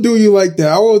 I won't do you like that.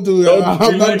 I won't do that.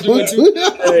 I'm not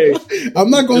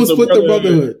going to split the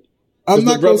brotherhood. I'm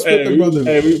not going to split the brotherhood.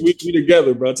 Hey, we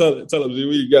together, bro. Tell them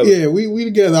we together. Yeah, we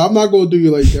together. I'm not going to do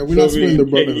you like that. We're not splitting the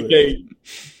brotherhood.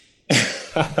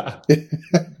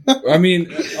 I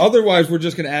mean, otherwise we're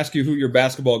just going to ask you who your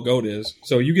basketball GOAT is.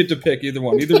 So you get to pick either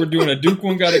one. Either we're doing a Duke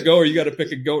one, got to go, or you got to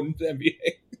pick a GOAT in the NBA.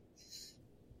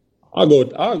 I'll go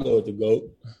with the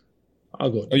GOAT.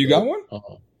 You got one?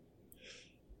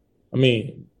 I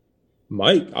mean,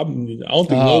 Mike. I don't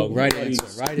think. Right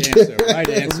answer.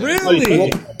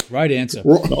 Really? Right answer.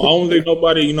 No, I don't think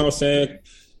nobody. You know what I'm saying?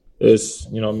 Is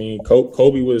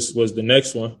Kobe was the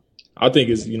next one. I think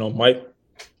it's Mike,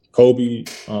 Kobe,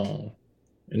 and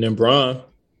then Bron,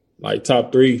 like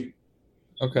top 3.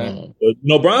 Okay.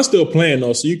 But Bron's still playing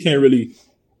though, so you can't really.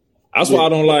 That's why I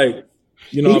don't like.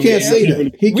 He can't say that.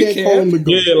 Really, he can't call him the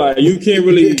GOAT. Yeah, like you can't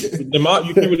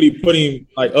really put him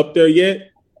like up there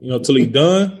yet, till he's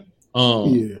done.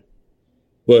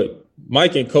 But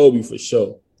Mike and Kobe for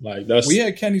sure. Like that's we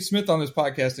had Kenny Smith on this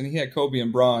podcast, and he had Kobe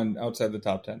and Bron outside the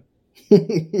top 10.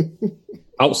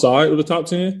 Outside of the top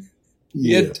 10?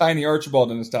 He had Tiny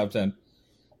Archibald in his top 10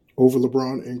 over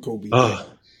LeBron and Kobe.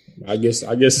 I guess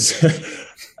it's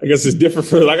different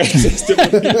for it's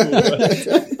different people.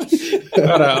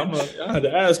 I had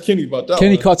to ask Kenny about that.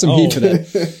 Kenny caught some heat for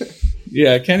that.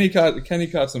 Yeah, Kenny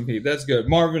caught some heat. That's good,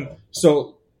 Marvin.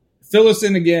 So fill us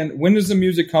in again. When is the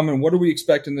music coming? What are we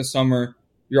expecting this summer?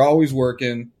 You're always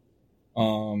working.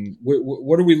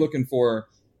 What are we looking for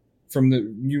from the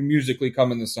new musically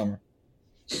coming this summer?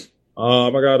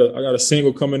 I got a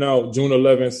single coming out June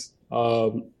 11th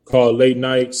called Late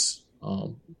Nights.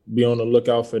 Be on the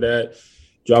lookout for that.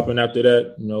 Dropping after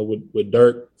that, with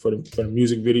Dirk for the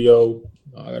music video.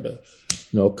 I got a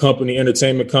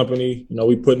entertainment company.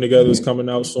 We putting together is coming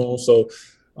out soon. So,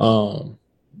 I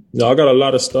got a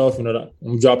lot of stuff.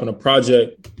 I'm dropping a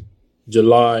project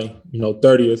July,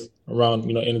 30th around,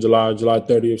 end of July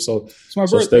 30th. So it's my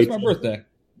birthday. It's my birthday.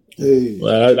 Hey,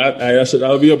 well,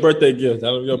 that'll be a birthday gift.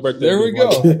 That'll be a birthday. There we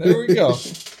gift. go. There we go.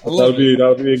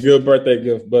 That'll be a good birthday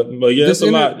gift. But yeah, it's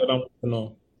a lot that I'm working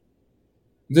on.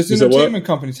 This entertainment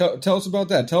company. Tell us about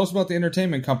that. Tell us about the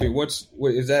entertainment company. What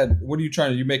is that? What are you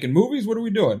trying to? You making movies? What are we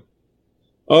doing?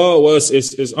 Oh, well,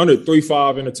 it's under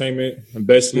 3-5 Entertainment, and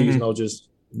basically, just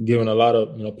giving a lot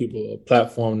of people a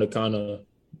platform to kind of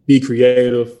be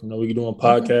creative. We can do a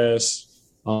podcast,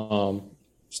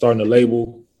 starting a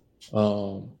label,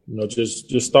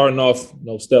 just starting off,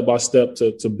 step by step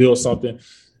to build something,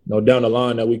 down the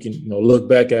line that we can look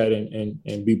back at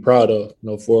and be proud of,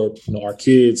 for our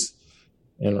kids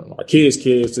and our kids'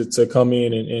 to come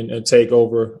in and take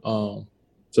over.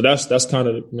 So that's kind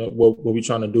of what we're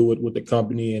trying to do with the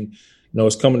company, and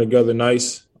it's coming together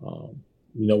nice.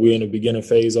 We're in the beginning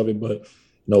phase of it, but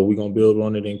we're gonna build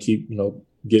on it and keep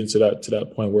getting to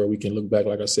that point where we can look back,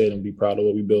 like I said, and be proud of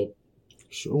what we built.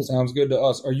 Sure, sounds good to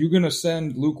us. Are you gonna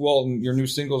send Luke Walton your new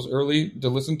singles early to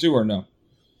listen to, or no?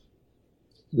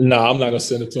 No, I'm not gonna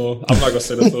send it to him.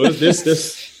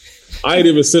 This. I ain't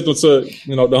even sent them to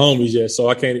the homies yet, so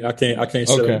I can't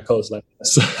send them to Coach like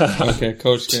that. Okay,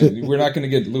 Coach, we're not going to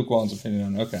get Luke Walton's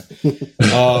opinion on it.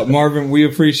 Okay, Marvin, we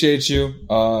appreciate you.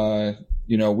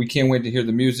 We can't wait to hear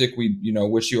the music. We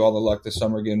wish you all the luck this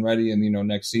summer getting ready, and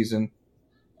next season.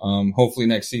 Hopefully,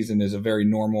 next season is a very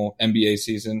normal NBA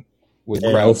season with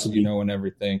crowds, and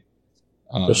everything.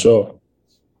 For sure,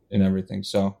 and everything.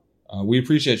 So we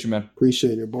appreciate you, man.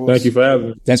 Appreciate it, boss. Thank you for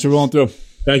having me. Thanks for rolling through.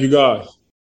 Thank you, guys.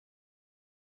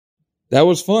 That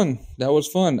was fun.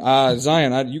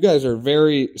 Zion, you guys are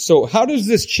so how does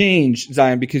this change,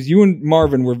 Zion? Because you and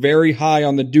Marvin were very high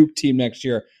on the Duke team next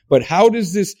year. But how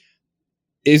does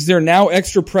is there now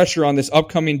extra pressure on this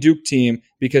upcoming Duke team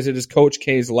because it is Coach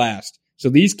K's last? So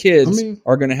these kids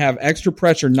are going to have extra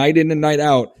pressure night in and night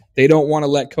out. They don't want to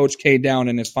let Coach K down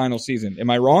in his final season. Am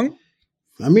I wrong?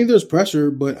 There's pressure,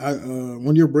 but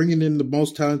when you're bringing in the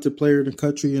most talented player in the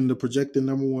country and the projected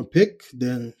number one pick,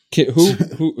 then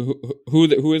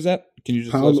who is that? Can you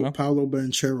just let us know? Paolo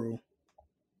Banchero.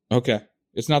 Okay,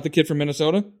 it's not the kid from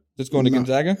Minnesota that's going to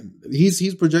Gonzaga.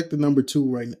 He's projected number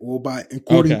 2 right now. Well,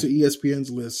 according to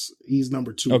ESPN's list, he's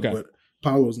number 2. Okay. But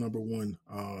Paolo's number 1.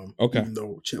 Even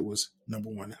though Chet was number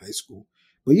 1 in high school.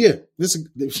 But yeah,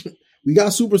 we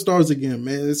got superstars again,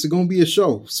 man. It's going to be a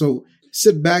show. So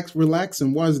sit back, relax,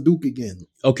 and watch Duke again.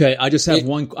 Okay, I just have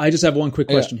one quick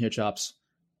question here, Chops.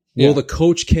 Will the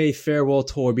Coach K farewell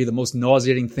tour be the most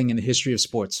nauseating thing in the history of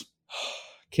sports?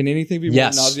 Can anything be more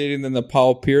nauseating than the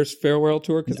Paul Pierce farewell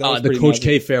tour? The Coach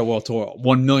K farewell tour,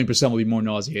 1,000,000% will be more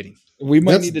nauseating. We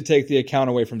might need to take the account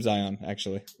away from Zion,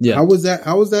 actually. Yeah. How was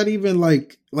that even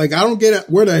like I don't get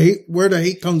where the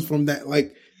hate comes from that.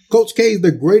 Like, Coach K is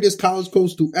the greatest college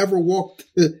coach to ever walk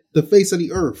the face of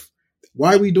the earth.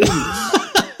 Why are we doing this?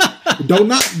 Do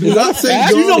not say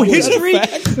John Wooden. History?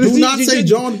 Do not say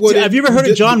John Wooden. Have you ever heard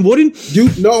of John Wooden?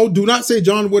 Do not say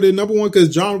John Wooden. Number one, because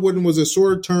John Wooden was a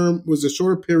shorter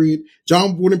period.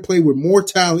 John Wooden played with more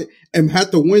talent and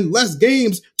had to win less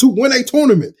games to win a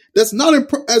tournament. That's not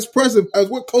as impressive as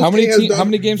what Coach K has done. How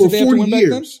many games did they have to win back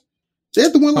then? They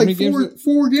have to win like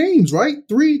four games, right?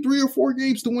 Three or 4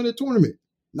 games to win a tournament.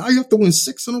 Now you have to win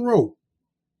 6 in a row.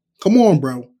 Come on,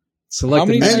 bro. How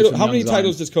many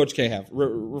titles does Coach K have?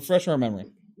 Refresh our memory.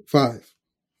 5.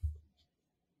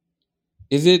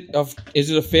 Is it a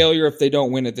failure if they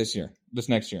don't win it this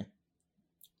next year?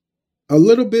 A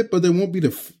little bit, but they won't be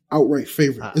the outright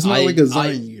favorite. It's not like a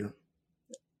Zion year.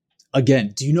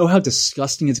 Again, do you know how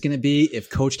disgusting it's going to be if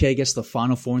Coach K gets the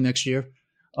Final Four next year?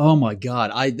 Oh my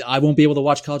God, I won't be able to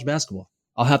watch college basketball.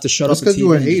 I'll have to shut up the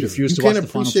TV and refuse to watch the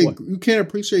Final Four. You can't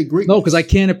appreciate greatness. No, because I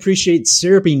can't appreciate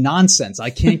syrupy nonsense. I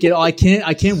can't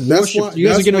worship. You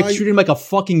guys are going to treat him like a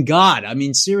fucking god. I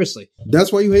mean, seriously.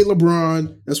 That's why you hate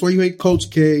LeBron. That's why you hate Coach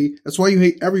K. That's why you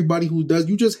hate everybody who does.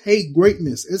 You just hate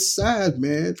greatness. It's sad,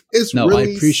 man.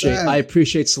 I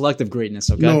appreciate selective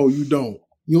greatness. Okay. No, you don't.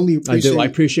 You only appreciate. I do. I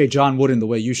appreciate John Wooden the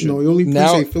way you should. No, you only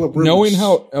appreciate Philip Rivers. Knowing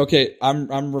how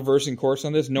I'm reversing course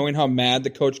on this. Knowing how mad the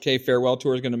Coach K farewell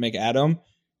tour is going to make Adam,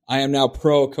 I am now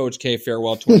pro Coach K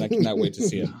farewell tour, and I cannot wait to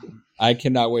see it. I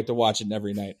cannot wait to watch it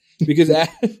every night because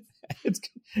Zion's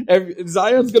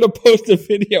going to post a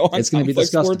video on Complex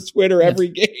Sports Twitter every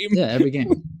game. Yeah, every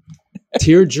game.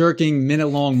 Tear-jerking,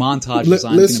 minute-long montage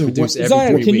design going to produce every Zion,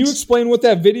 3 weeks. Can you explain what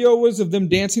that video was of them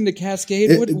dancing to Cascade?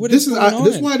 This is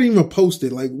why I didn't even post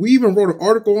it. Like, we even wrote an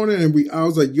article on it, and I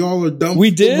was like, y'all are dumb for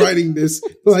writing this.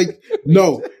 Like,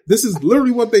 no, this is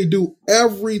literally what they do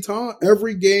every time,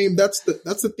 every game. That's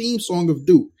the theme song of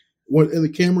Duke. in the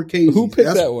camera case. Who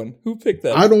picked that one? Who picked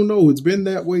that? I don't know. It's been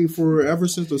that way ever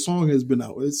since the song has been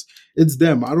out. It's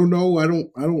them. I don't know. I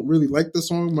don't really like the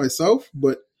song myself,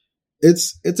 but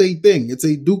it's a thing. It's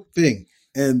a Duke thing,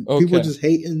 and people are just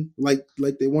hating like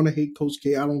they want to hate Coach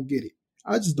K. I don't get it.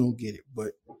 I just don't get it.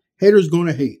 But haters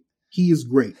gonna hate. He is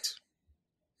great.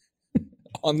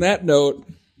 On that note,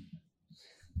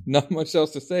 not much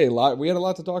else to say. We had a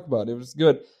lot to talk about. It was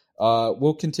good.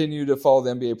 We'll continue to follow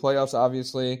the NBA playoffs.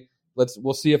 Obviously,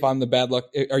 we'll see if I'm the bad luck.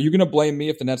 Are you going to blame me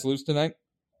if the Nets lose tonight?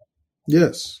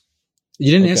 Yes.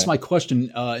 You didn't answer my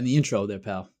question in the intro there,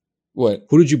 pal. What?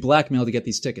 Who did you blackmail to get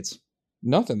these tickets?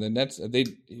 Nothing. The Nets.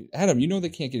 Adam, you know they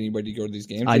can't get anybody to go to these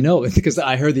games. I know because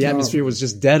I heard the atmosphere was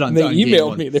just dead on. They on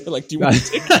emailed me. They were like, "Do you want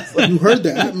tickets?" You heard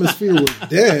the atmosphere was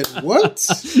dead. What?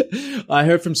 I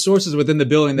heard from sources within the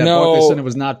building that Barkley Center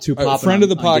was not too popular. A friend of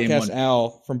the podcast,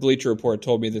 Al from Bleacher Report,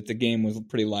 told me that the game was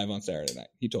pretty live on Saturday night.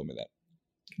 He told me that.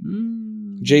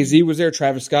 Jay-Z was there.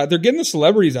 Travis Scott. They're getting the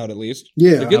celebrities out at least.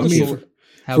 Yeah,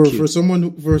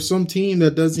 for some team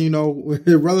that does,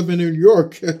 relevant in New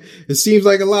York, it seems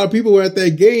like a lot of people were at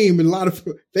that game and a lot of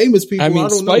famous people. I mean,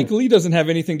 Spike Lee doesn't have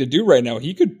anything to do right now.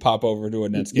 He could pop over to a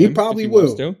Nets game. He probably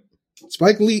will.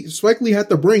 Spike Lee had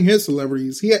to bring his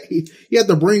celebrities. He had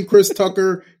to bring Chris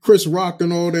Tucker, Chris Rock,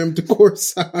 and all them to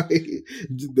courtside.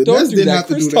 Don't do that.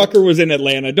 Chris Tucker was in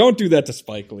Atlanta. Don't do that to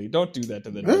Spike Lee. Don't do that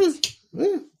to the Knicks.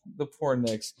 The poor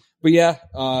Knicks. But yeah,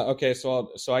 okay.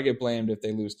 So I get blamed if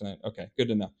they lose tonight. Okay, good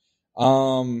to know.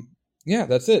 Yeah,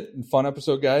 that's it. Fun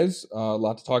episode, guys. A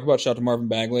lot to talk about. Shout out to Marvin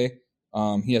Bagley.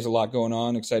 He has a lot going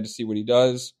on. Excited to see what he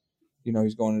does.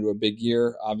 He's going into a big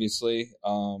year. Obviously,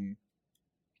 can't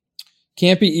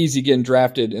be easy getting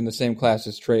drafted in the same class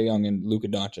as Trae Young and Luka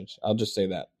Doncic. I'll just say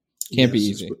that can't be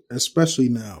easy, especially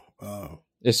now.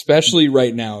 Especially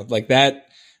right now, like that.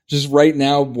 Just right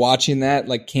now, watching that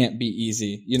can't be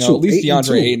easy. At least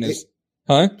DeAndre Ayton is,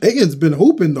 huh? Ayton's been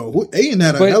hooping though. Ayton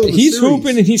had a hell of a he's series.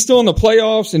 hooping and he's still in the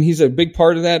playoffs and he's a big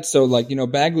part of that. So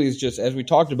Bagley is just, as we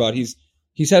talked about, he's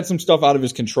had some stuff out of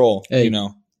his control. Hey,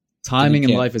 timing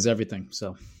in life is everything.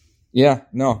 So yeah,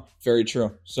 no, very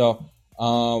true. So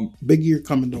big year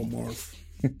coming though, Marv.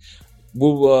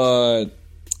 We'll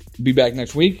be back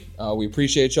next week. We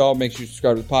appreciate y'all. Make sure you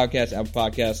subscribe to the podcast, Apple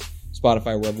Podcasts,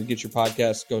 Spotify, wherever you get your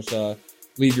podcasts. Go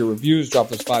leave your reviews, drop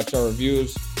those 5-star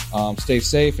reviews. Stay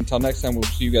safe. Until next time, we'll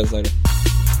see you guys later.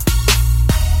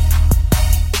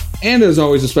 And as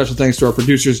always, a special thanks to our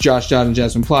producers, Josh Dodd and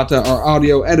Jasmine Plata, our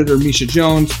audio editor, Misha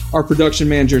Jones, our production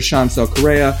manager, Chancel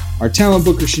Correa, our talent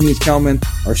booker, Shanice Kelman,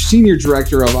 our senior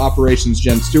director of operations,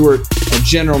 Jen Stewart, our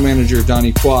general manager,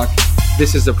 Donnie Kwok.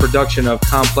 This is a production of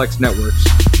Complex Networks.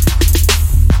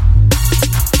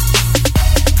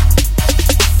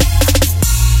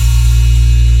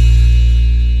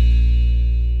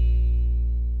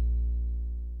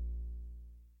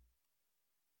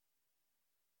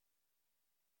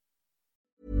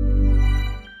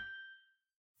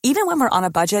 Even when we're on a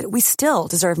budget, we still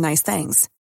deserve nice things.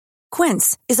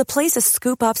 Quince is a place to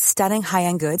scoop up stunning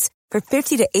high-end goods for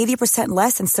 50 to 80%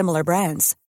 less than similar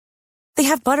brands. They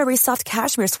have buttery soft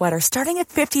cashmere sweaters starting at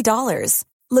 $50,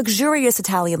 luxurious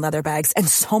Italian leather bags, and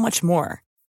so much more.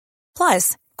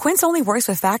 Plus, Quince only works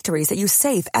with factories that use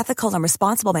safe, ethical, and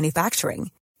responsible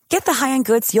manufacturing. Get the high-end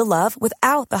goods you'll love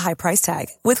without the high price tag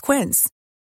with Quince.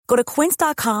 Go to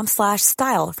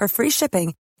quince.com/style for free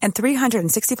shipping and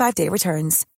 365-day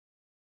returns.